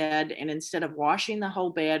across the bed, and instead of washing the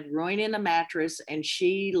whole bed, ruining the mattress, and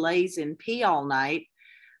she lays in pee all night,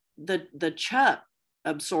 the chuck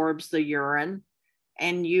absorbs the urine,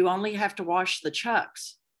 and you only have to wash the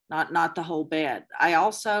chucks, not the whole bed.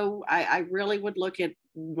 I really would look at,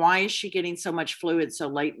 why is she getting so much fluid so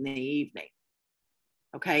late in the evening?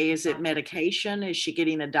 Okay, is it medication? Is she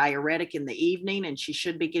getting a diuretic in the evening and she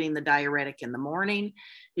should be getting the diuretic in the morning?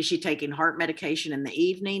 Is she taking heart medication in the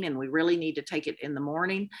evening and we really need to take it in the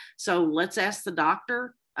morning? So let's ask the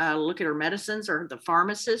doctor look at her medicines, or the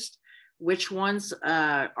pharmacist, which ones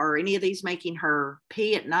are any of these making her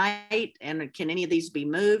pee at night, and can any of these be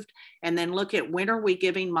moved? And then look at, when are we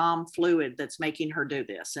giving mom fluid that's making her do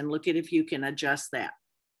this, and look at if you can adjust that.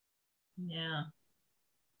 Yeah.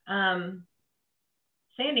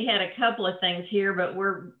 Sandy had a couple of things here, but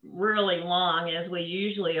we're really long, as we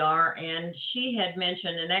usually are. And she had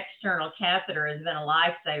mentioned an external catheter has been a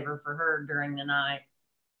lifesaver for her during the night.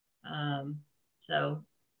 So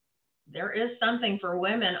there is something for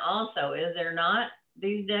women also, is there not,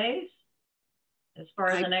 these days? As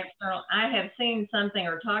far as an external, I have seen something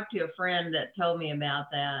or talked to a friend that told me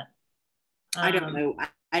about that. I don't know.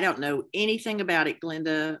 I don't know anything about it,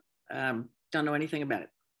 Glenda. Don't know anything about it.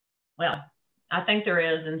 Well, I think there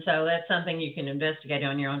is, and so that's something you can investigate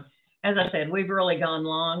on your own. As I said, we've really gone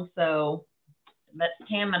long, so, but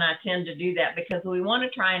Tam and I tend to do that because we want to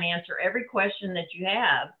try and answer every question that you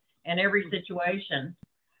have in every situation.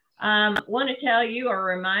 Want to tell you or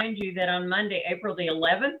remind you that on Monday, April the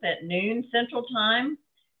 11th at noon Central Time,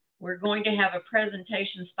 we're going to have a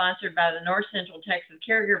presentation sponsored by the North Central Texas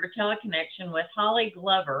Caregiver Teleconnection with Holly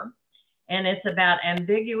Glover, and it's about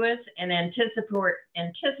ambiguous and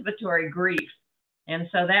anticipatory grief. And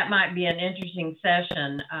so that might be an interesting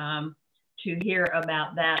session to hear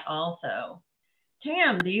about that also.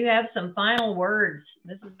 Tam, do you have some final words?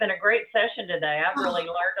 This has been a great session today. I've really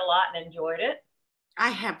learned a lot and enjoyed it. I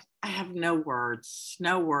have no words,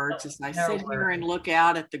 as I sit here and look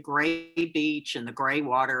out at the gray beach and the gray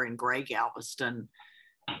water in gray Galveston.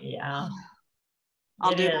 Yeah,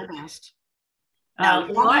 I'll do my best. Now,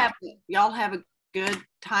 y'all have a good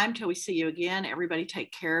time till we see you again. Everybody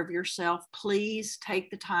take care of yourself. Please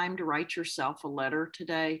take the time to write yourself a letter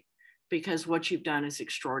today, because what you've done is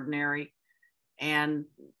extraordinary, and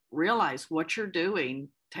realize what you're doing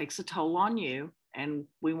takes a toll on you, and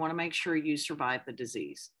we want to make sure you survive the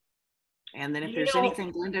disease. And then if there's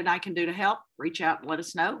anything Glenda and I can do to help, reach out and let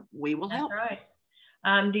us know. We will help. That's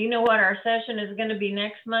right. Do you know what our session is going to be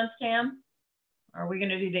next month, Tam? Are we going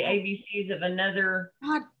to do the ABCs of another?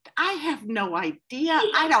 God, I have no idea.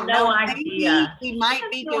 I don't know. Maybe we might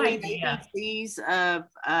be doing ABCs of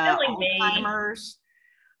Alzheimer's.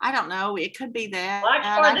 I don't know. It could be that. Watch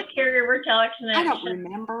for the caregiver teleconnection. I don't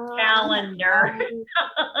remember. Calendar.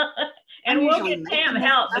 And we'll get Tam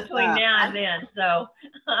help between now and then. So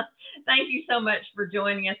thank you so much for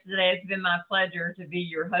joining us today. It's been my pleasure to be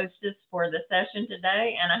your hostess for the session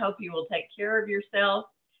today. And I hope you will take care of yourself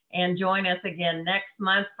and join us again next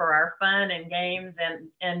month for our fun and games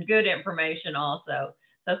and good information also.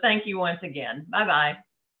 So thank you once again. Bye-bye.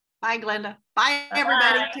 Bye, Glenda. Bye,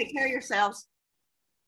 everybody. Take care of yourselves.